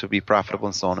be able to be profitable,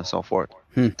 and so on and so forth.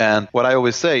 And what I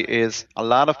always say is a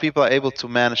lot of people are able to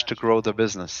manage to grow their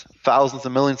business. Thousands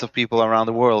and millions of people around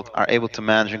the world are able to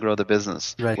manage and grow their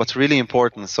business. Right. What's really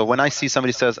important. So when I see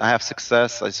somebody says, I have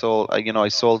success, I sold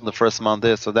in the first month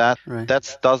this or that, right.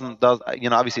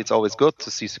 Obviously it's always good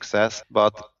to see success,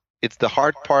 but it's the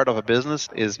hard part of a business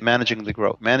is managing the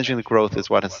growth. Managing the growth is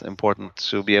what is important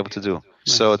to be able to do.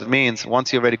 So that means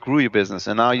once you already grew your business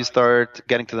and now you start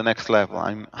getting to the next level,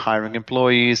 I'm hiring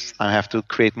employees, I have to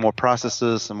create more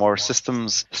processes and more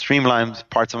systems, streamline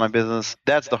parts of my business.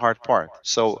 That's the hard part.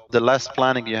 So the less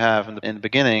planning you have in the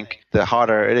beginning, the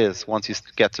harder it is once you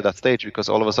get to that stage, because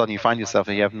all of a sudden you find yourself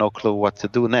and you have no clue what to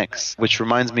do next. Which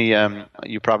reminds me,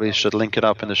 you probably should link it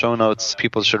up in the show notes.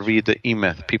 People should read the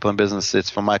E-Myth, People in Business. It's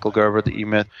from Michael Gerber, the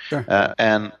E-Myth. Sure.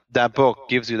 And that book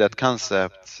gives you that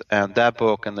concept, and that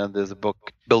book, and then there's a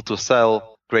book, Built to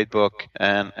Sell, great book.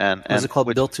 And is it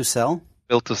called Built to Sell?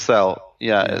 Built to Sell,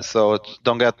 yeah. So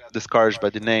don't get discouraged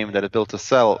by the name that it's Built to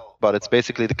Sell, but it's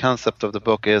basically the concept of the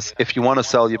book is if you want to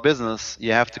sell your business,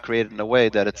 you have to create it in a way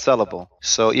that it's sellable.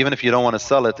 So even if you don't want to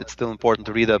sell it, it's still important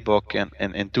to read that book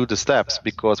and do the steps,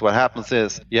 because what happens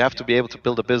is you have to be able to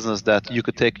build a business that you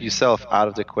could take yourself out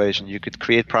of the equation. You could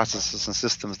create processes and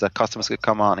systems that customers could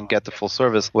come on and get the full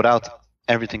service without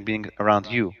everything being around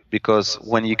you. Because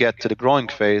when you get to the growing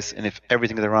phase, and if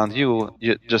everything is around you,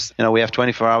 you just, we have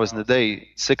 24 hours in the day,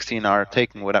 16 are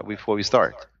taken before we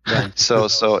start. Right. So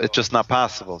it's just not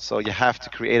possible. So you have to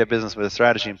create a business with a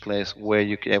strategy in place where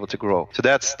you're able to grow. So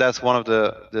that's one of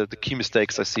the key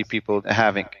mistakes I see people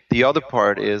having. The other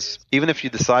part is, even if you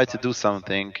decide to do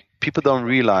something, people don't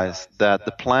realize that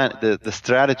the plan, the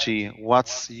strategy,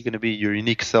 what's going to be your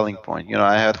unique selling point.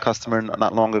 I had a customer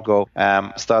not long ago,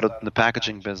 started in the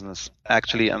packaging business.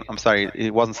 Actually, I'm sorry, he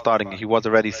wasn't starting. He was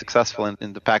already successful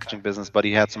in the packaging business, but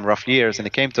he had some rough years, and he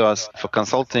came to us for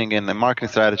consulting and marketing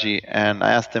strategy. And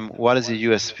I asked him, what is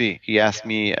your USP? He asked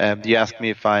me, do you ask me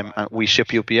if we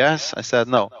ship UPS? I said,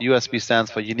 no, USP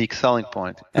stands for unique selling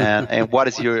point. And what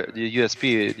is your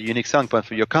USP, the unique selling point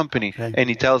for your company? Okay. And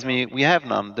he tells me, we have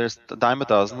none. There's a dime a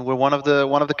dozen. We're one of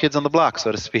the kids on the block,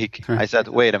 so to speak. I said,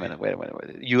 wait a minute.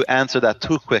 You answered that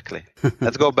too quickly.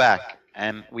 Let's go back.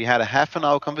 And we had a half an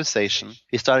hour conversation.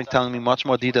 He started telling me much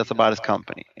more details about his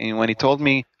company. And when he told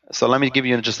me, so let me give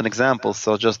you just an example.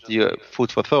 So just your food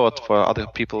for thought for other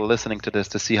people listening to this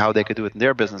to see how they could do it in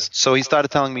their business. So he started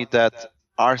telling me that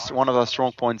one of our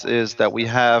strong points is that we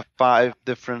have 5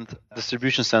 different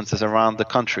distribution centers around the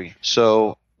country.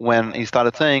 So when he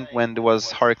started saying when there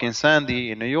was Hurricane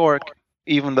Sandy in New York,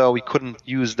 even though we couldn't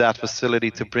use that facility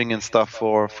to bring in stuff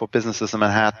for businesses in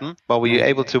Manhattan, but we were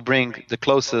able to bring the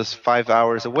closest 5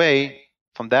 hours away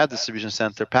from that distribution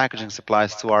center packaging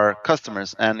supplies to our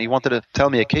customers. And he wanted to tell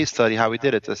me a case study how we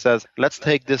did it. It says, let's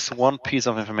take this one piece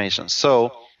of information.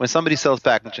 So when somebody sells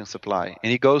packaging supply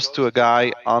and he goes to a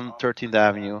guy on 13th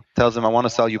Avenue, tells him, I want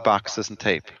to sell you boxes and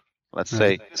tape. let's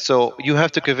say. So you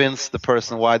have to convince the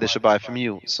person why they should buy from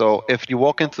you. So if you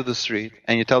walk into the street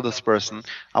and you tell this person,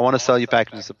 I want to sell you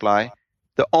packaging supply,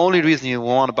 the only reason you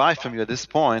want to buy from you at this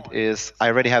point is I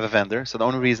already have a vendor. So the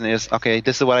only reason is, okay,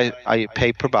 this is what I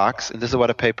pay per box, and this is what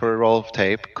I pay per roll of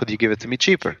tape. Could you give it to me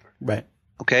cheaper? Right.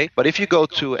 Okay. But if you go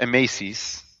to a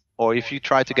Macy's, or if you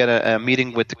try to get a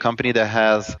meeting with the company that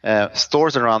has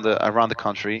stores around the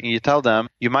country, and you tell them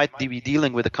you might be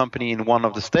dealing with a company in one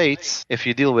of the states, if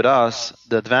you deal with us,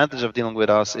 the advantage of dealing with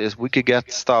us is we could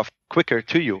get stuff quicker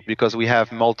to you because we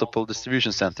have multiple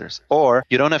distribution centers. Or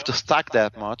you don't have to stock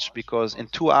that much because in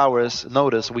 2 hours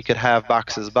notice we could have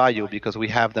boxes by you because we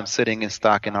have them sitting in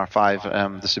stock in our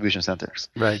 5 distribution centers.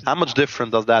 Right. How much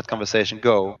different does that conversation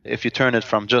go if you turn it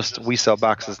from just we sell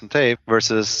boxes and tape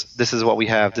versus this is what we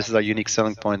have, this is our unique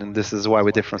selling point, and this is why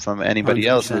we're different from anybody 100%.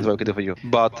 else, and this is what we can do for you.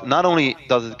 But not only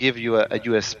does it give you a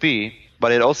USP,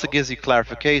 but it also gives you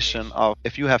clarification of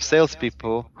if you have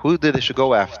salespeople, who they should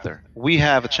go after. We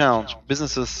have a challenge.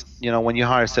 Businesses, when you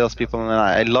hire salespeople, and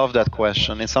I love that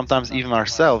question. And sometimes even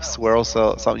ourselves, we're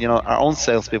also, our own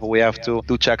salespeople, we have to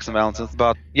do checks and balances.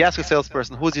 But you ask a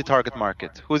salesperson, who's your target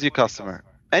market? Who's your customer?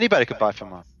 Anybody could buy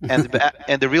from us.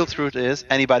 And the real truth is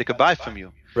anybody could buy from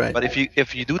you. Right. But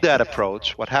if you do that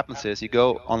approach, what happens is you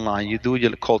go online, you do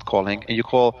your cold calling, and you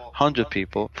call 100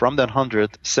 people. From that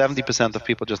 100, 70% of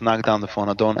people just knock down the phone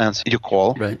or don't answer your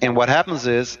call. Right. And what happens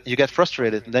is you get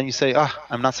frustrated, and then you say,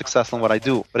 I'm not successful in what I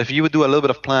do. But if you would do a little bit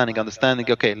of planning, understanding,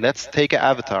 okay, let's take an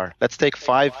avatar. Let's take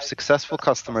 5 successful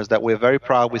customers that we're very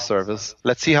proud we service.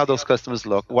 Let's see how those customers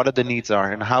look, what their needs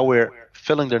are, and how we're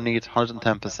filling their needs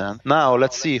 110%. Now,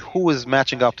 let's see who is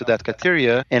matching up to that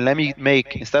criteria, and let me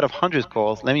make, instead of 100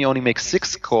 calls, let me only make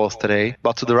 6 calls today,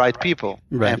 but to the right people.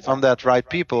 Right. And from that right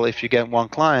people, if you get one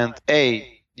client,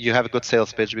 you have a good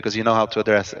sales pitch because you know how to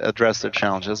address their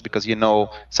challenges, because you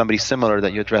know somebody similar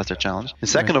that you address their challenge. And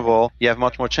second of all, you have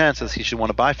much more chances he should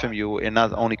want to buy from you and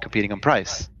not only competing on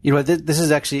price. This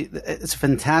is actually, it's a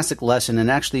fantastic lesson, and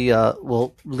actually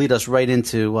will lead us right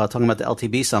into talking about the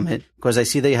LTB Summit, because I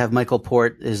see that you have Michael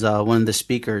Port is one of the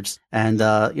speakers. And,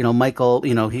 Michael,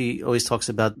 he always talks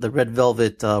about the red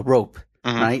velvet rope.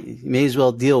 Mm-hmm. Right? You may as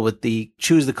well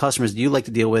choose the customers that you like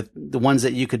to deal with, the ones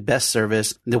that you could best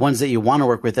service, the ones that you want to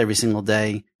work with every single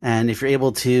day. And if you're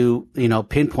able to,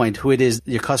 pinpoint who it is,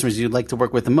 your customers you'd like to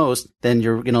work with the most, then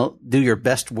you're going to do your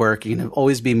best work. You're going to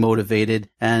always be motivated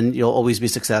and you'll always be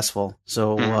successful.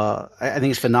 So, I think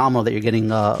it's phenomenal that you're getting,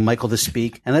 Michael to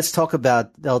speak. And let's talk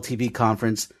about the LTB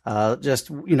conference.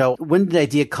 When did the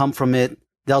idea come from it?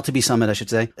 The LTB Summit, I should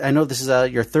say. I know this is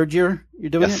your 3rd year you're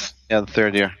doing it? Yeah, the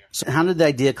 3rd year. So how did the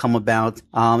idea come about?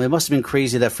 It must have been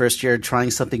crazy that first year,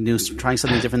 trying something new, trying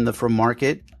something different for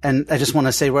market. And I just want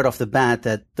to say right off the bat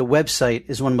that the website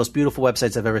is one of the most beautiful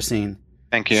websites I've ever seen.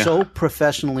 Thank you. So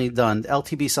professionally done.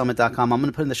 LTBsummit.com. I'm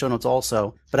going to put in the show notes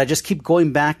also. But I just keep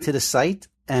going back to the site,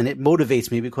 and it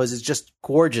motivates me because it's just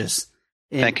gorgeous.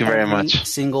 Thank you very much. Every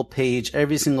single page,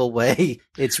 every single way.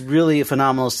 It's really a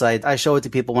phenomenal site. I show it to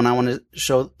people when I want to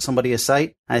show somebody a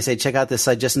site. I say, check out this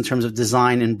site just in terms of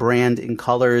design and brand and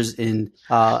colors and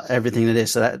everything it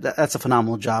is. So that's a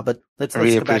phenomenal job. But let's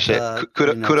really go appreciate back it.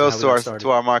 Kudos to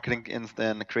our marketing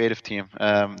and creative team.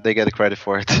 They get the credit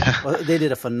for it. Well, they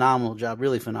did a phenomenal job,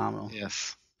 really phenomenal.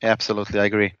 Yes. Absolutely, I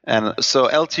agree. And so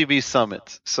LTB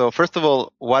Summit. So first of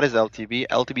all, what is LTB?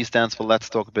 LTB stands for Let's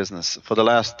Talk Business. For the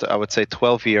last, I would say,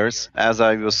 12 years, as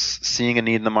I was seeing a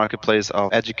need in the marketplace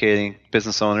of educating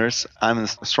business owners, I'm a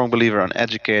strong believer on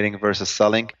educating versus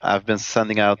selling. I've been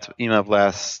sending out email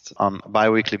blasts on a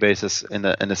bi-weekly basis in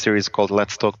a series called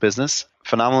Let's Talk Business.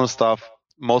 Phenomenal stuff.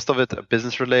 Most of it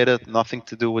business related, nothing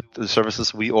to do with the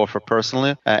services we offer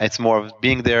personally. It's more of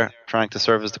being there, trying to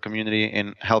service the community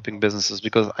and helping businesses,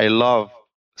 because I love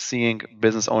seeing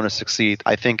business owners succeed.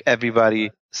 I think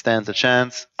everybody stands a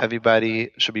chance.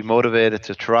 Everybody should be motivated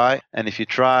to try. And if you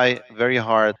try very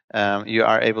hard, you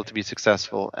are able to be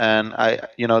successful. And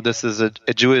this is a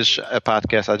Jewish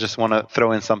podcast. I just want to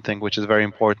throw in something which is very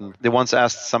important. They once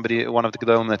asked somebody, one of the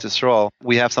Gedolim Net Yisrael,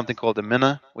 we have something called the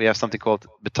Meny, we have something called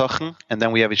Betochen, and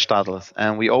then we have Ishtadlis.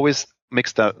 And we always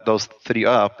mix those 3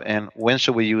 up. And when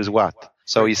should we use what?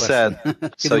 So he said,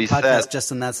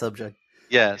 just on that subject.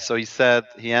 Yeah, so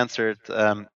he answered,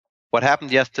 What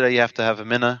happened yesterday, you have to have a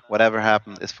Meny. Whatever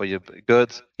happened is for your good.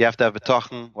 You have to have a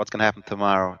Tochen. What's going to happen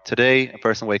tomorrow? Today, a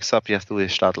person wakes up, he has to do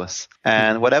his Stadlis.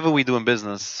 And whatever we do in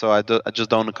business, so I just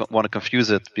don't want to confuse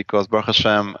it, because Baruch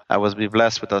Hashem, I was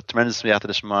blessed with a tremendous Siyata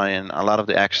D'Shmaya in a lot of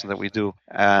the actions that we do.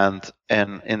 And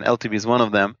in LTV is one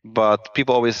of them. But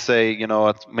people always say, you know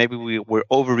what, maybe we're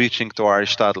overreaching to our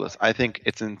Stadlis. I think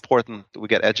it's important that we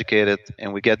get educated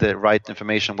and we get the right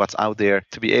information, what's out there,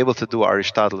 to be able to do our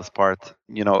Stadlis part,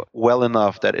 you know, well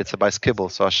enough that it's a biskibble,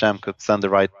 so Hashem could send the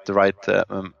right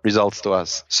results to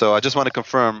us. So I just want to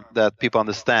confirm that people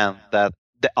understand that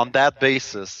on that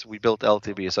basis we built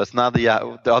LTB. So it's not the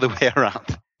other way around.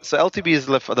 So LTB is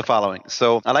the following.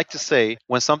 So I like to say,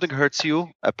 when something hurts you,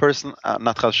 a person,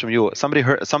 not Chashem you,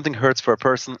 something hurts for a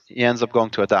person, he ends up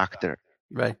going to a doctor.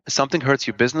 Right. Something hurts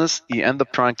your business, you end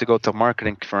up trying to go to a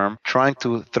marketing firm, trying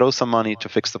to throw some money to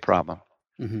fix the problem.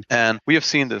 Mm-hmm. And we have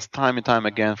seen this time and time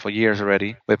again for years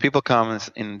already, where people come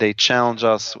and they challenge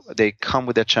us, they come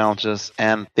with their challenges,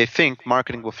 and they think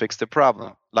marketing will fix the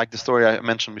problem. Like the story I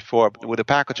mentioned before with the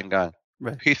packaging guy.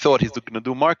 Right. He thought he's going to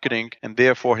do marketing and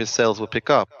therefore his sales will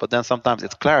pick up. But then sometimes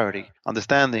it's clarity,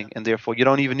 understanding, and therefore you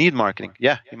don't even need marketing.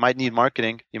 Yeah, you might need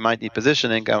marketing. You might need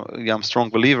positioning. I'm a strong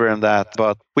believer in that.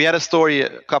 But we had a story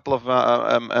a couple of,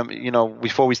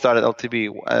 before we started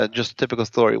LTB, just a typical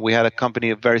story. We had a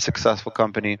company, a very successful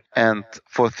company, and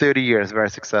for 30 years, very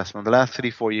successful. In the last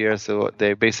 3-4 years, so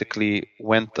they basically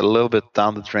went a little bit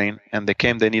down the drain, and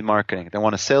they need marketing. They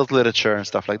want a sales literature and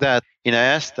stuff like that. And I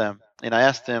asked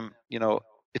them, you know,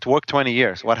 it worked 20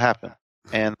 years. What happened?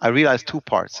 And I realized 2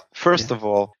 parts. First of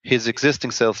all, his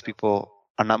existing salespeople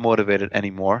are not motivated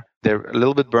anymore. They're a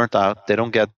little bit burnt out. They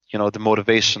don't get, you know, the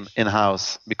motivation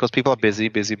in-house because people are busy,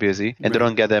 and they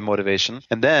don't get that motivation.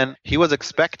 And then he was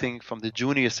expecting from the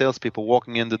junior salespeople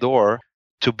walking in the door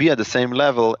to be at the same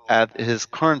level as his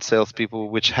current salespeople,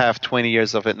 which have 20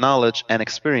 years of knowledge and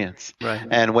experience. Right.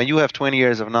 And when you have 20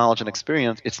 years of knowledge and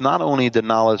experience, it's not only the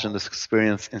knowledge and the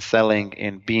experience in selling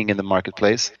and being in the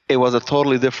marketplace. It was a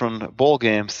totally different ball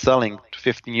game selling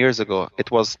 15 years ago.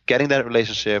 It was getting that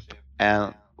relationship,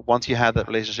 and once you had that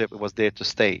relationship, it was there to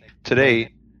stay.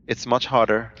 Today, it's much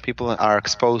harder. People are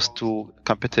exposed to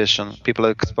competition. People are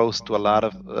exposed to a lot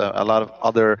of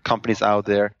other companies out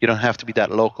there. You don't have to be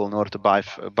that local in order to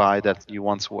buy that you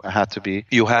once had to be.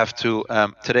 You have to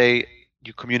today.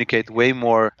 You communicate way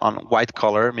more on white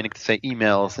collar, meaning to say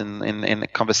emails in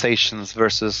conversations,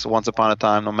 versus once upon a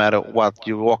time, no matter what,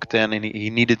 you walked in and he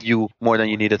needed you more than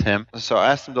you needed him. So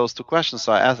I asked him those 2 questions.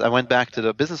 So I went back to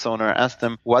the business owner, asked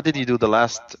him, what did you do the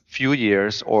last few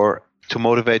years or to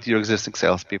motivate your existing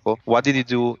salespeople? What did you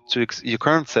do to your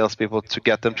current salespeople to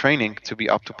get them training to be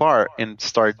up to par and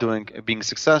start being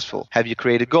successful? Have you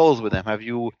created goals with them? Have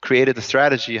you created a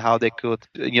strategy how they could,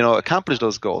 accomplish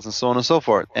those goals, and so on and so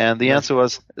forth? And the answer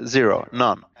was 0,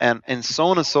 none. And so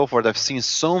on and so forth. I've seen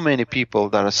so many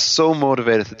people that are so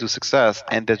motivated to do success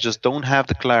and that just don't have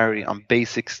the clarity on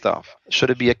basic stuff. Should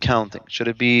it be accounting? Should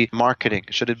it be marketing?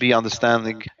 Should it be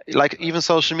understanding, like even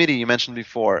social media you mentioned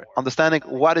before, understanding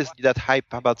what is that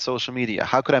hype about social media?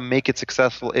 How could I make it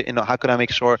successful? How could I make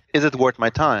sure, is it worth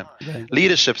my time? Right.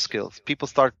 Leadership skills. People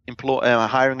start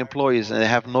hiring employees and they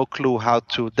have no clue how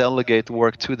to delegate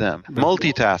work to them. Right.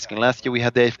 Multitasking. Last year we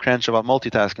had Dave Crench about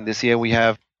multitasking. This year we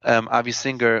have Avi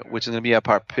Singer, which is going to be a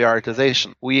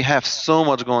prioritization. We have so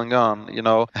much going on,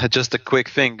 just a quick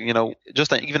thing,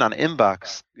 just even on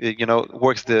inbox,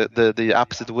 works the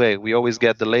opposite way. We always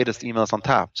get the latest emails on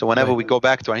top. So whenever we go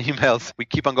back to our emails, we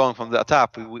keep on going from the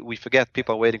top. We forget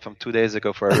people are waiting from 2 days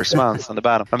ago for a response on the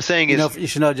bottom. I'm saying you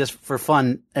should know, just for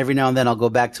fun, every now and then I'll go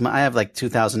back to I have like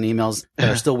 2,000 emails that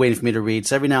are still waiting for me to read.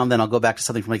 So every now and then I'll go back to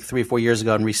something from like 3 or 4 years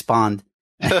ago and respond.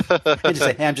 And just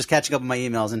say, hey, I'm just catching up on my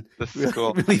emails, and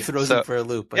really throws them for a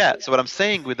loop. But. Yeah, so what I'm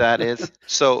saying with that is,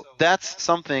 so that's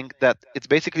something that it's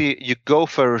basically you go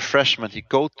for a refreshment, you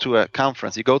go to a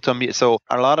conference, you go to a meet. So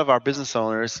a lot of our business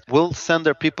owners will send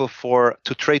their people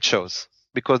to trade shows,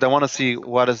 because they want to see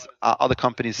what is other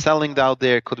companies selling out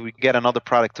there. Could we get another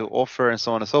product to offer, and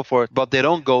so on and so forth. But they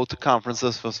don't go to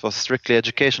conferences for strictly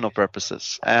educational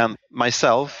purposes. And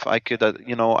myself, I could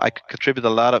contribute a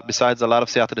lot of, besides a lot of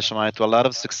Siyata D'Shmaya, to a lot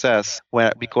of success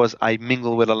because I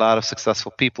mingle with a lot of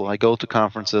successful people. I go to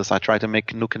conferences. I try to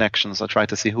make new connections. I try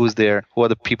to see who's there, who are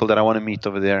the people that I want to meet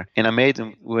over there. And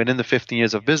within the 15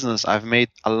 years of business, I've made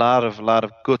a lot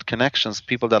of good connections,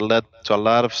 people that led to a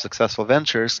lot of successful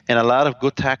ventures and a lot of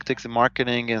good tactics in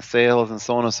marketing and sales and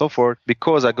so on and so forth,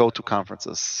 because I go to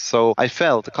conferences. So I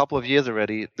felt a couple of years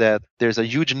already that there's a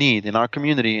huge need in our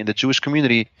community, in the Jewish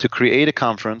community, to create a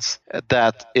conference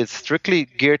that is strictly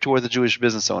geared towards the Jewish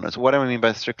business owners. What do I mean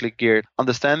by strictly geared?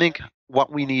 Understanding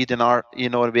what we need to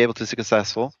be able to be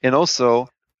successful, and also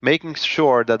making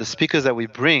sure that the speakers that we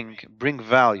bring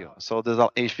value. So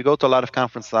if you go to a lot of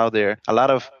conferences out there, a lot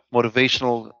of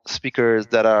motivational speakers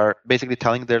that are basically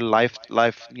telling their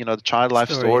the child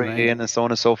life story, right. and so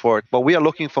on and so forth. But we are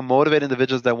looking for motivated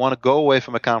individuals that want to go away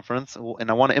from a conference and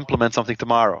I want to implement something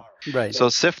tomorrow. Right. So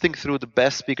sifting through the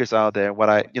best speakers out there,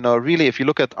 really, if you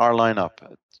look at our lineup,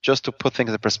 just to put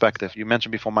things in perspective, you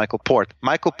mentioned before Michael Port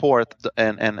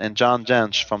and John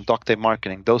Jensch from Duct Tape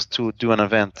Marketing. Those two do an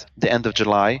event the end of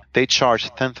July. They charge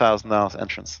 $10,000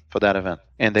 entrance for that event,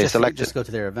 and they just go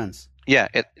to their events. Yeah,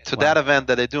 that event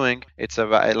that they're doing, it's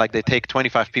like they take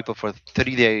 25 people for a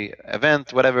 3-day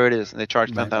event, whatever it is, and they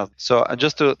charge $10,000. Right. So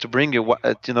just to bring you,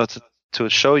 to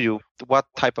show you what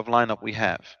type of lineup we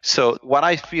have. So what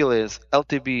I feel is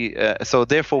LTB, so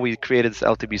therefore we created this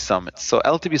LTB Summit. So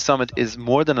LTB Summit is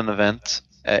more than an event.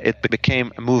 It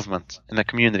became a movement in the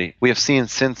community. We have seen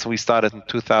since we started in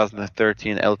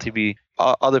 2013 LTB,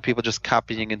 other people just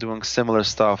copying and doing similar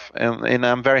stuff. And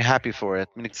I'm very happy for it.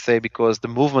 I mean to say, because the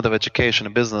movement of education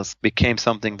and business became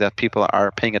something that people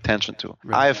are paying attention to.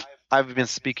 Right. I've been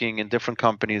speaking in different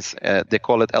companies. They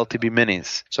call it LTB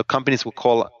minis. So companies will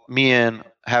call me in,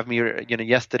 have me.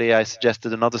 Yesterday I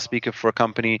suggested another speaker for a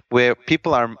company where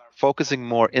people are focusing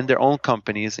more in their own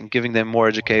companies and giving them more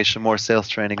education, more sales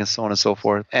training, and so on and so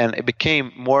forth. And it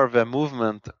became more of a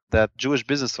movement that Jewish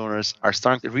business owners are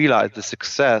starting to realize the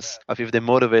success of if they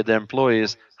motivate their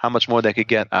employees, how much more they could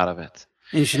get out of it.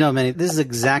 And you should know, Meny, this is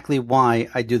exactly why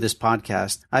I do this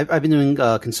podcast. I've been doing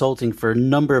consulting for a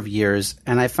number of years,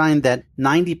 and I find that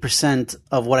 90%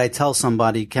 of what I tell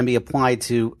somebody can be applied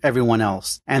to everyone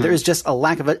else. And there is just a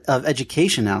lack of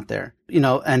education out there.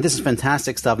 And this is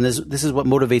fantastic stuff. And this is what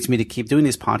motivates me to keep doing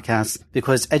these podcasts,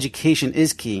 because education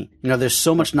is key. There's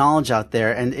so much knowledge out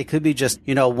there, and it could be just,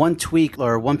 one tweak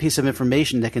or one piece of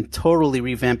information that can totally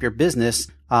revamp your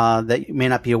business that you may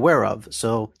not be aware of.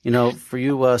 So, for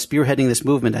you spearheading this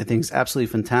movement, I think is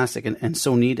absolutely fantastic and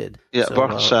so needed. Yeah, so,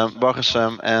 Baruch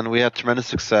Hashem, and we had tremendous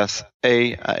success.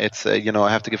 It's I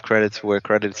have to give credit where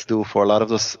credit is due for a lot of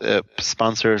those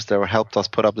sponsors that helped us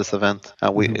put up this event.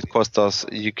 It cost us,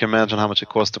 you can imagine how much it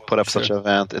costs to put up such an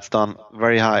event. It's done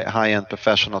very high-end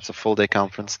professional. It's a full-day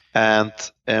conference. And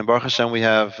Baruch Hashem, we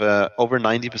have over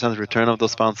 90% return of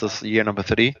those sponsors year number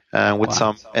 3.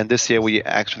 And this year we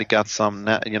actually got some,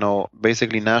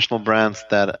 basically national brands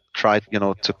that tried,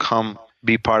 to come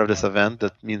be part of this event.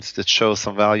 That means it shows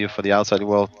some value for the outside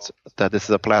world that this is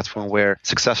a platform where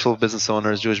successful business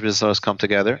owners, Jewish business owners, come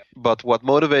together. But what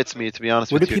motivates me, to be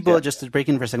honest with you, just to break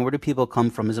in for a second, where do people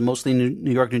come from? Is it mostly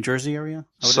New York, New Jersey area?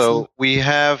 So we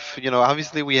have,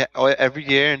 obviously every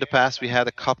year in the past we had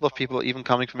a couple of people even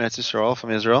coming from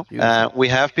from Israel. We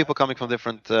have people coming from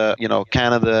different,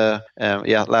 Canada.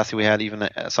 Last year we had even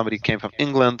somebody came from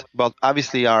England. But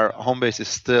obviously our home base is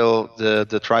still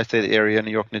the tri-state area,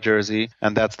 New York, New Jersey.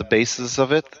 And that's the basis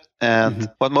of it. And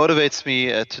what motivates me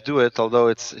to do it, although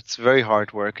it's very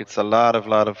hard work, it's a lot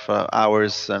of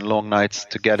hours and long nights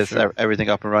to get everything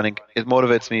up and running. It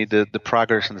motivates me the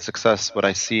progress and the success, what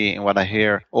I see and what I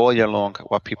hear all year long,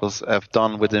 what people have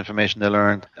done with the information they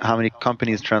learned, how many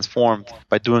companies transformed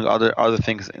by doing other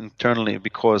things internally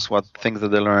because what things that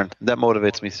they learned. That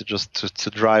motivates me to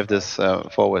drive this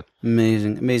forward.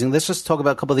 Amazing. Let's just talk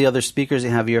about a couple of the other speakers you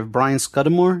have. You have Brian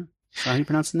Scudamore. Is that how you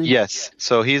pronounce the name? Yes.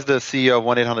 So he's the CEO of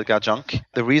 1-800-GOT-JUNK.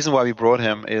 The reason why we brought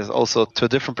him is also to a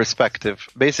different perspective.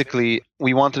 Basically,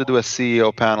 we wanted to do a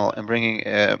CEO panel and bringing,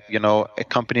 a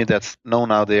company that's known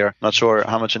out there. Not sure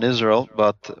how much in Israel,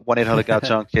 but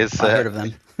 1-800-GOT-JUNK is... I heard of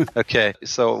them. Okay.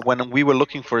 So when we were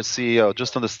looking for a CEO,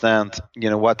 just understand,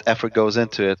 what effort goes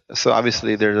into it. So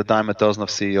obviously there's a dime a dozen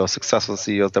of CEOs, successful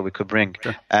CEOs that we could bring.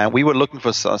 Sure. And we were looking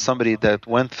for somebody that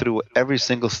went through every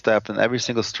single step and every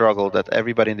single struggle that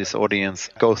everybody in this audience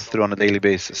goes through on a daily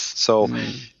basis. So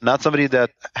not somebody that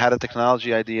had a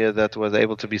technology idea that was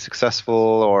able to be successful,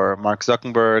 or Mark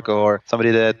Zuckerberg, or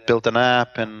somebody that built an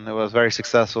app and it was very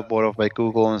successful, bought off by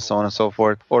Google and so on and so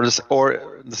forth, or the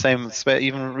same,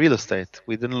 even real estate.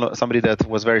 We didn't look somebody that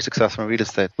was very successful in real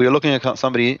estate. We were looking at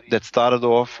somebody that started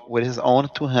off with his own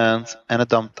 2 hands and a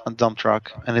dump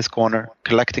truck in his corner,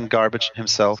 collecting garbage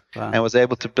himself, and was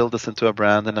able to build this into a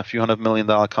brand and a few $100 million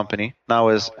company. Now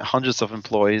has hundreds of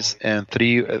employees and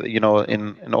 3,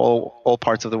 in all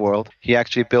parts of the world. He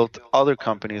actually built other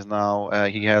companies now.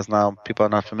 He has now, people are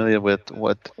not familiar with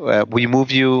what We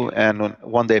Move You and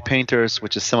One Day Painters,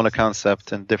 which is similar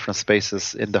concept in different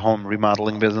spaces in the home remodeling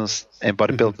building business, but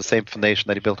he built the same foundation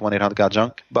that he built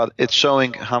 1-800-GOT-JUNK. But it's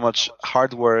showing how much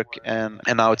hard work, and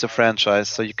now it's a franchise.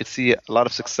 So you could see a lot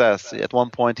of success. At one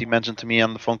point, he mentioned to me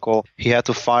on the phone call, he had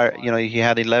to fire, he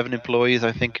had 11 employees,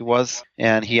 I think it was,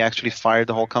 and he actually fired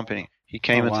the whole company. He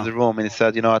came into the room and he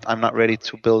said, you know what, I'm not ready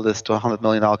to build this to a $100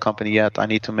 million company yet. I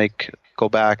need to go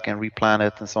back and replan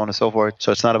it and so on and so forth.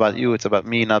 So it's not about you, it's about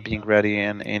me not being ready.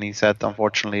 And he said,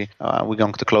 unfortunately, we're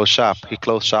going to close shop. He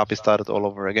closed shop, he started all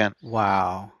over again.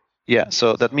 Wow. Yeah,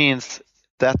 so that means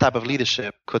that type of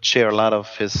leadership could share a lot of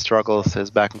his struggles, his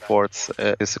back and forths,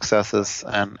 his successes,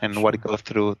 and what he goes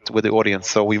through with the audience.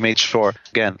 So we made sure,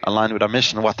 again, aligned with our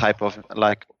mission, what type of,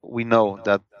 we know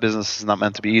that business is not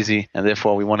meant to be easy, and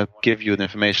therefore we want to give you the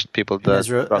information, people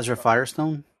that... Ezra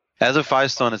Firestone? Ezra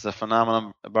Firestone is a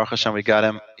phenomenon. Baruch Hashem, we got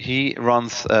him. He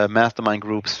runs mastermind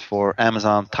groups for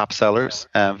Amazon top sellers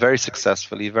very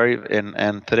successfully.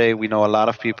 And today we know a lot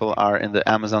of people are in the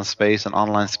Amazon space and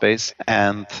online space.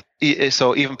 And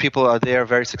so even people are there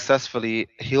very successfully.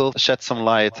 He'll shed some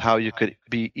light how you could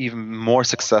be even more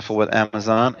successful with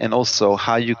Amazon, and also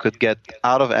how you could get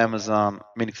out of Amazon,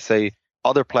 meaning to say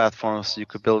other platforms you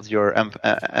could build your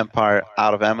empire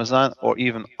out of Amazon, or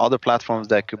even other platforms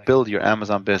that could build your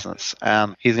Amazon business.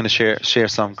 And he's going to share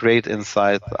some great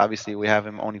insight. Obviously, we have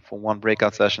him only for one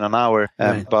breakout session an hour,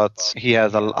 but he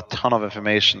has a ton of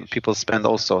information. People spend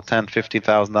also $10,000,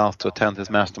 $15,000 to attend his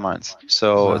masterminds.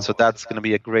 So that's going to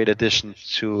be a great addition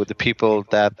to the people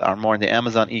that are more in the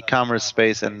Amazon e-commerce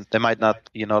space, and they might not,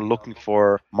 looking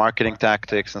for marketing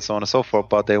tactics and so on and so forth,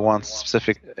 but they want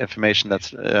specific information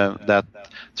that's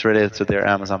related to their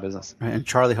Amazon business. Right. And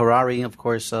Charlie Harari, of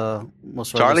course,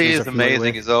 most of Charlie is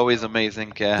amazing. He's always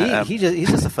amazing. He's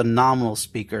just a phenomenal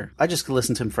speaker. I just could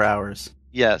listen to him for hours.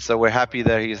 Yeah, so we're happy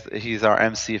that he's our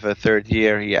MC for the third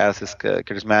year. He adds his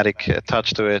charismatic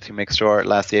touch to it. He makes sure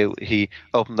last year he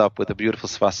opened up with a beautiful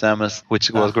Sfas Emes, which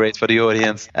was great for the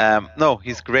audience. No,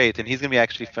 he's great, and he's going to be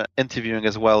actually interviewing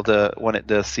as well the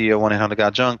CEO of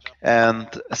 1-800-GOT-JUNK. And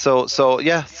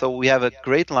so we have a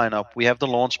great lineup. We have the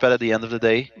launch pad at the end of the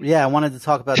day. Yeah, I wanted to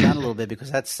talk about that a little bit,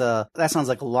 because that sounds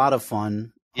like a lot of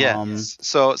fun. Yeah.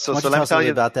 So let me tell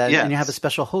you about that. Yeah. And you have a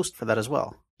special host for that as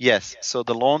well. Yes. So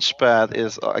the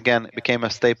Launchpad became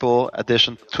a staple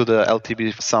addition to the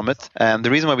LTB Summit. And the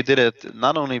reason why we did it,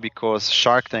 not only because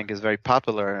Shark Tank is very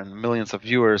popular and millions of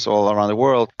viewers all around the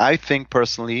world, I think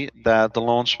personally that the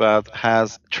Launchpad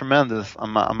has tremendous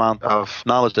amount of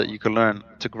knowledge that you can learn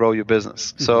to grow your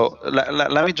business. Mm-hmm. So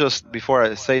let me just, before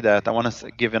I say that, I want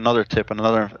to give another tip and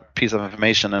another piece of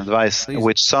information and advice,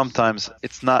 which sometimes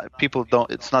it's not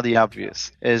the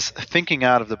obvious, is thinking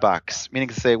out of the box. Meaning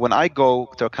to say, when I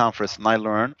go to a conference and I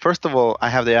learn, first of all, I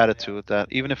have the attitude that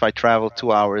even if I travel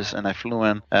 2 hours and I flew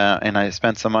in and I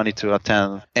spent some money to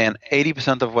attend, and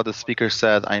 80% of what the speaker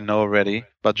said I know already,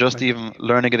 but just even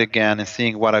learning it again and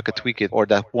seeing what I could tweak it, or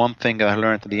that one thing that I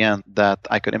learned at the end that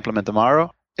I could implement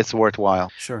tomorrow, it's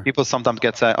worthwhile. Sure. People sometimes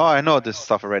say, oh, I know this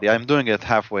stuff already. I'm doing it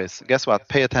halfway. So guess what?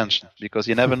 Pay attention, because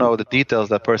you never know the details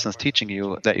that person's teaching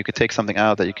you that you could take something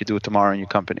out that you could do tomorrow in your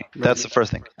company. Right. That's the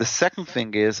first thing. The second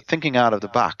thing is thinking out of the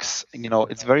box.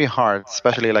 It's very hard,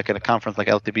 especially like at a conference like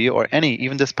LTB or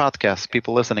even this podcast,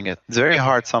 people listening it. It's very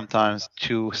hard sometimes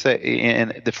to say,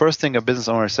 and the first thing a business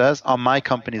owner says, oh, my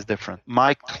company is different.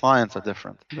 My clients are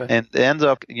different. Right. And it ends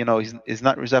up, he's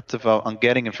not receptive on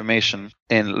getting information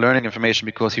and learning information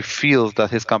because he feels that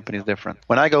his company is different.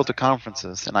 When I go to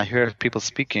conferences and I hear people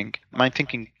speaking, my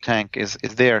thinking tank is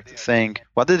there saying,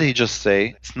 what did he just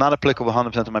say? It's not applicable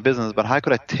 100% to my business, but how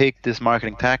could I take this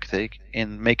marketing tactic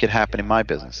and make it happen in my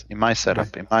business, in my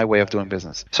setup, in my way of doing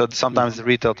business? So sometimes it's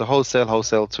retail to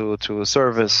wholesale to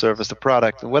service to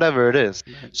product, whatever it is.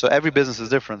 So every business is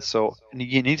different. So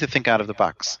you need to think out of the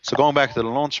box. So going back to the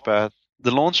Launchpad, the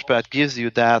Launchpad gives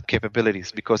you that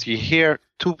capabilities because you hear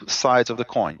two sides of the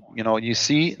coin. You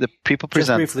see the people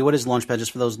present. Just briefly, what is Launchpad,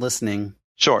 just for those listening?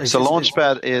 Sure. So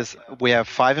Launchpad is, we have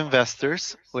 5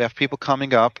 investors. We have people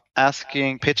coming up,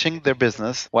 pitching their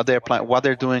business, what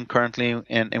they're doing currently,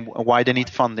 and why they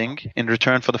need funding. In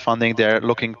return for the funding, they're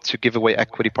looking to give away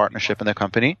equity partnership in their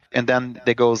company. And then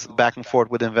they goes back and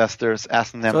forth with investors,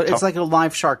 asking them. So it's like a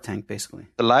live Shark Tank, basically.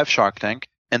 A live Shark Tank.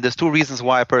 And there's 2 reasons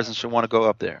why a person should want to go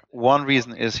up there. One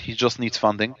reason is he just needs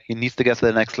funding. He needs to get to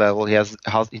the next level. He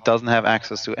doesn't have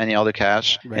access to any other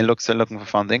cash. Right. And looking for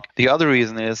funding. The other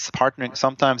reason is partnering.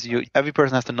 Sometimes every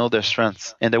person has to know their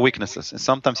strengths and their weaknesses. And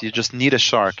sometimes you just need a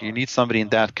shark. You need somebody in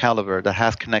that caliber that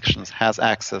has connections, has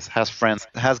access, has friends,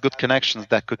 has good connections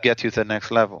that could get you to the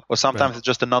next level. Or sometimes It's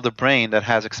just another brain that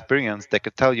has experience that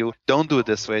could tell you, don't do it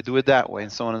this way, do it that way,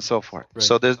 and so on and so forth. Right.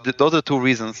 So those are 2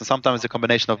 reasons. And sometimes it's a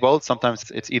combination of both. Sometimes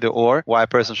it's either or, why a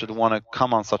person should want to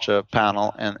come on such a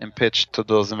panel and pitch to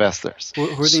those investors. Who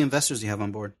are the investors you have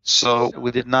on board? So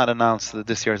we did not announce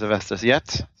this year's investors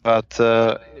yet, but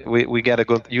we get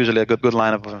usually a good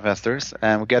lineup of investors,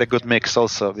 and we get a good mix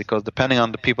also, because depending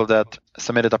on the people that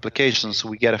submitted applications,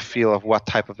 we get a feel of what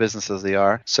type of businesses they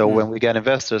are. So when we get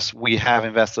investors, we have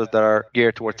investors that are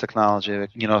geared towards technology,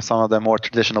 some of them more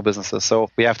traditional businesses. So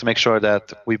we have to make sure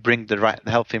that we bring the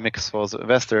healthy mix for those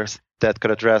investors that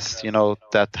could address,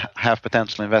 that have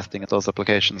potential investing in those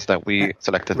applications that we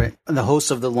selected. Right. And the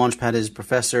host of the Launchpad is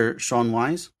Professor Sean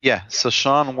Wise? Yeah, so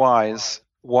Sean Wise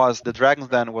was the Dragon's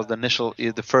Den was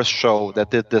the first show that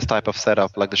did this type of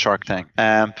setup, like the Shark Tank.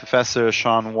 And Professor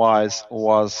Sean Wise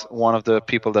was one of the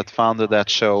people that founded that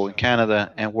show in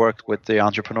Canada and worked with the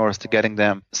entrepreneurs to getting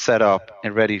them set up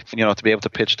and ready, to be able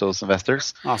to pitch those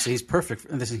investors. Oh, so he's perfect.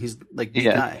 He's like the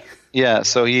guy. Yeah,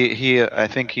 so he I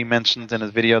think he mentioned in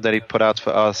his video that he put out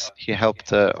for us, he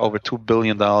helped over $2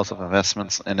 billion of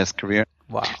investments in his career.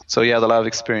 Wow. So he had a lot of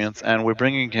experience, and we're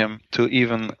bringing him to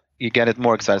even you get it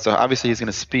more excited. So obviously he's going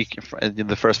to speak in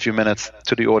the first few minutes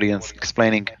to the audience,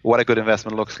 explaining what a good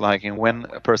investment looks like and when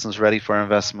a person's ready for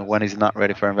investment, when he's not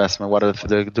ready for investment, what are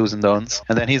the do's and don'ts.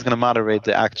 And then he's going to moderate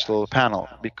the actual panel,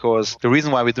 because the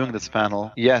reason why we're doing this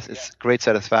panel, yes, it's great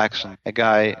satisfaction. A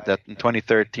guy that in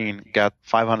 2013 got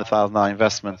 $500,000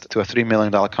 investment to a $3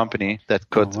 million company that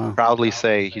could proudly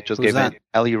say he just gave it.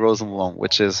 Ellie Rosenblum,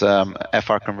 which is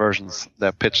FR Conversions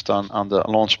that pitched on the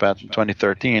Launchpad in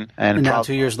 2013. And now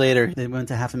 2 years later, they went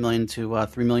to $500,000 to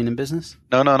 $3 million in business?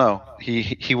 No.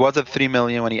 He was at $3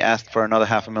 million when he asked for another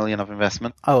 $500,000 of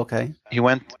investment. Oh, okay. He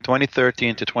went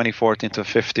 2013 to 2014 to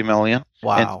 $50 million.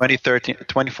 Wow. In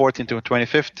 2014 to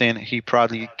 2015, he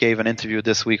proudly gave an interview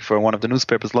this week for one of the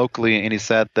newspapers locally, and he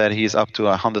said that he's up to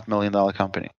a $100 million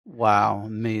company. Wow,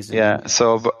 amazing. Yeah,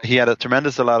 so he had a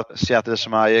tremendous amount of siyata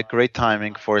d'shmaya, great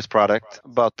timing for his product.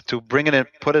 But to bring it in,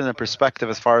 put it in perspective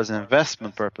as far as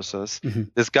investment purposes,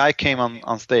 this guy came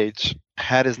on stage,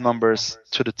 had his numbers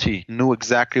to the T, knew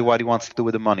exactly what he wants to do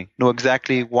with the money, knew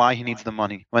exactly why he needs the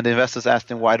money. When the investors asked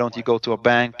him, why don't you go to a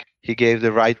bank? He gave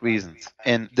the right reasons.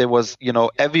 And there was,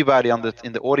 everybody in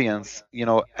the audience,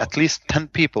 at least 10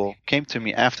 people came to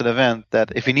me after the event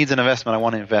that if he needs an investment, I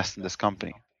want to invest in this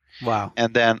company. Wow.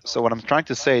 And then, so what I'm trying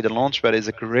to say, the Launchpad is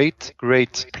a great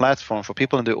platform for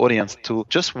people in the audience to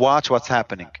just watch what's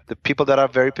happening. The people that are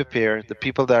very prepared, the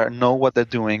people that know what they're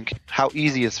doing, how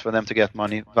easy it is for them to get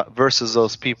money versus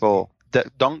those people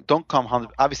that don't come 100.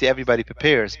 Obviously, everybody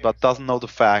prepares, but doesn't know the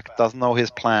fact, doesn't know his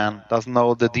plan, doesn't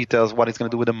know the details, what he's going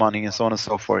to do with the money, and so on and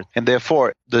so forth. And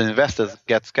therefore, the investors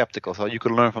get skeptical. So you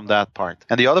could learn from that part.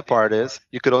 And the other part is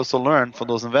you could also learn from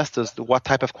those investors what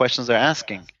type of questions they're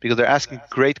asking, because they're asking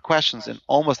great questions, and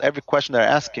almost every question they're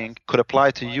asking could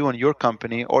apply to you and your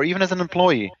company, or even as an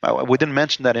employee. We didn't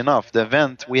mention that enough. The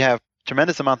event, we have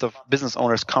tremendous amount of business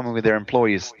owners coming with their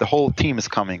employees. The whole team is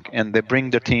coming, and they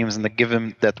bring their teams and they give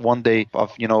them that one day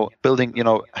of, building,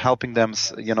 helping them,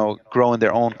 grow in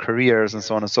their own careers and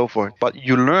so on and so forth. But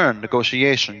you learn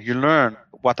negotiation. You learn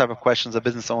what type of questions a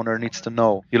business owner needs to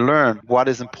know. You learn what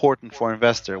is important for an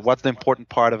investor. What's the important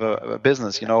part of a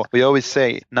business? We always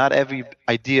say not every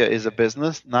idea is a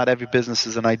business. Not every business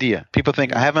is an idea. People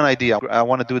think, I have an idea, I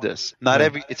want to do this.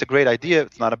 It's a great idea,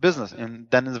 it's not a business. And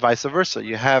then it's vice versa.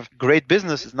 You have great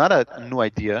business, it's not a new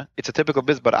idea. It's a typical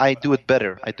business, but I do it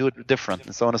better. I do it different,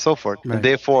 and so on and so forth. Right. And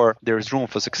therefore, there is room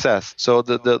for success. So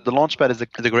the Launchpad is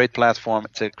a great platform.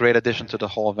 It's a great addition to the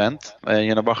whole event.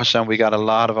 Baruch Hashem, we got a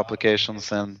lot of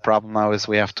applications, and the problem now is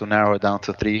we have to narrow it down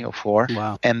to 3 or 4.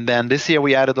 Wow. And then this year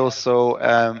we added also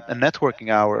a networking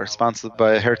hour sponsored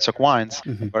by Herzog Wines,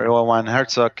 or Oil Wine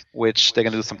Herzog, which they're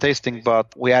going to do some tasting,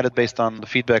 but we added based on the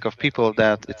feedback of people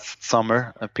that it's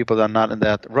summer, and people that are not in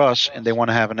that rush, and they want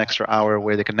to have an extra hour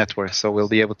where they can network. So we'll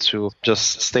be able to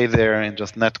just stay there and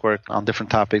just network on different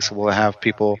topics. We'll have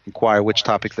people inquire which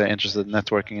topics they're interested in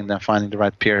networking, and then finding the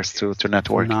right peers to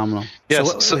network. Phenomenal.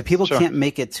 Yes. So if people can't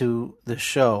make it to the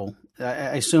show,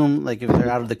 I assume, like, if they're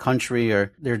out of the country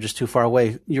or they're just too far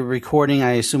away, you're recording,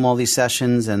 I assume, all these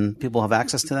sessions and people have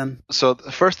access to them? So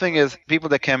the first thing is, people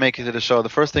that can't make it to the show, the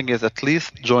first thing is at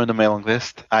least join the mailing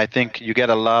list. I think you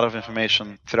get a lot of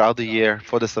information throughout the year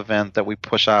for this event that we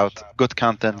push out. Good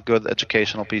content, good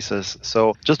educational pieces.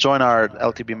 So just join our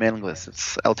LTB mailing list.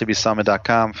 It's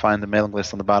ltbsummit.com. Find the mailing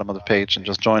list on the bottom of the page and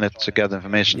just join it to get the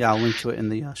information. Yeah, I'll link to it in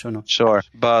the show notes. Sure.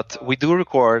 But we do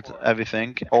record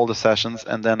everything, all the sessions,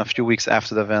 and then a few weeks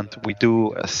after the event, we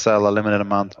do sell a limited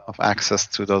amount of access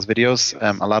to those videos.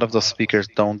 A lot of those speakers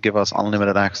don't give us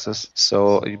unlimited access.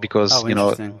 So because,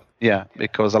 Yeah,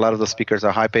 because a lot of the speakers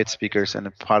are high-paid speakers,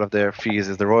 and part of their fees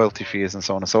is the royalty fees and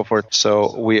so on and so forth.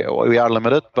 So we are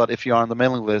limited, but if you are on the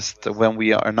mailing list, when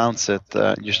we announce it,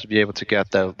 you should be able to get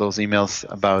those emails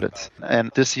about it. And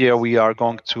this year we are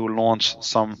going to launch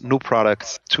some new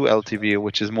products to LTV,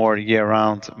 which is more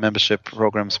year-round membership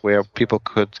programs where people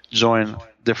could join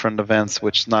different events,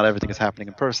 which not everything is happening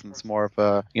in person. It's more of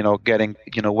a, getting,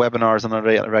 webinars on a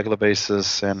regular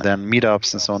basis, and then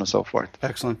meetups and so on and so forth.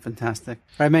 Excellent. Fantastic.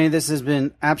 All right, Meny, this has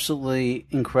been absolutely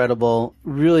incredible.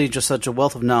 Really just such a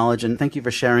wealth of knowledge, and thank you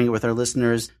for sharing it with our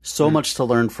listeners. So much to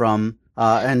learn from.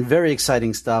 And very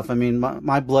exciting stuff. I mean,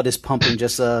 my blood is pumping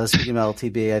just speaking about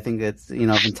LTB. I think it's, a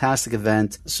fantastic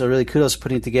event. So really kudos for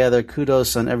putting it together.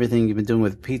 Kudos on everything you've been doing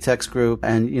with PTEX Group.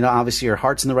 And, obviously your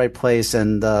heart's in the right place,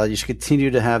 and you should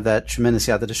continue to have that tremendous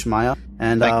Yata D'Shmaya.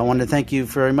 And I want to thank you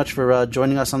very much for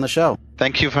joining us on the show.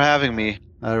 Thank you for having me.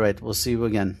 All right. We'll see you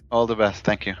again. All the best.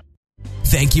 Thank you.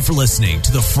 Thank you for listening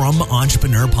to the From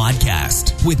Entrepreneur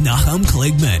Podcast with Nahum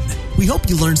Kligman. We hope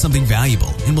you learned something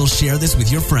valuable, and we'll share this with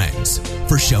your friends.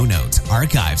 For show notes,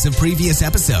 archives of previous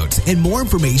episodes, and more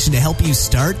information to help you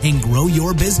start and grow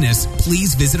your business,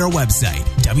 please visit our website,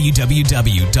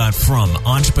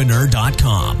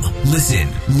 www.FromEntrepreneur.com. Listen,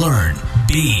 learn,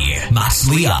 be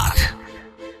Matzliach.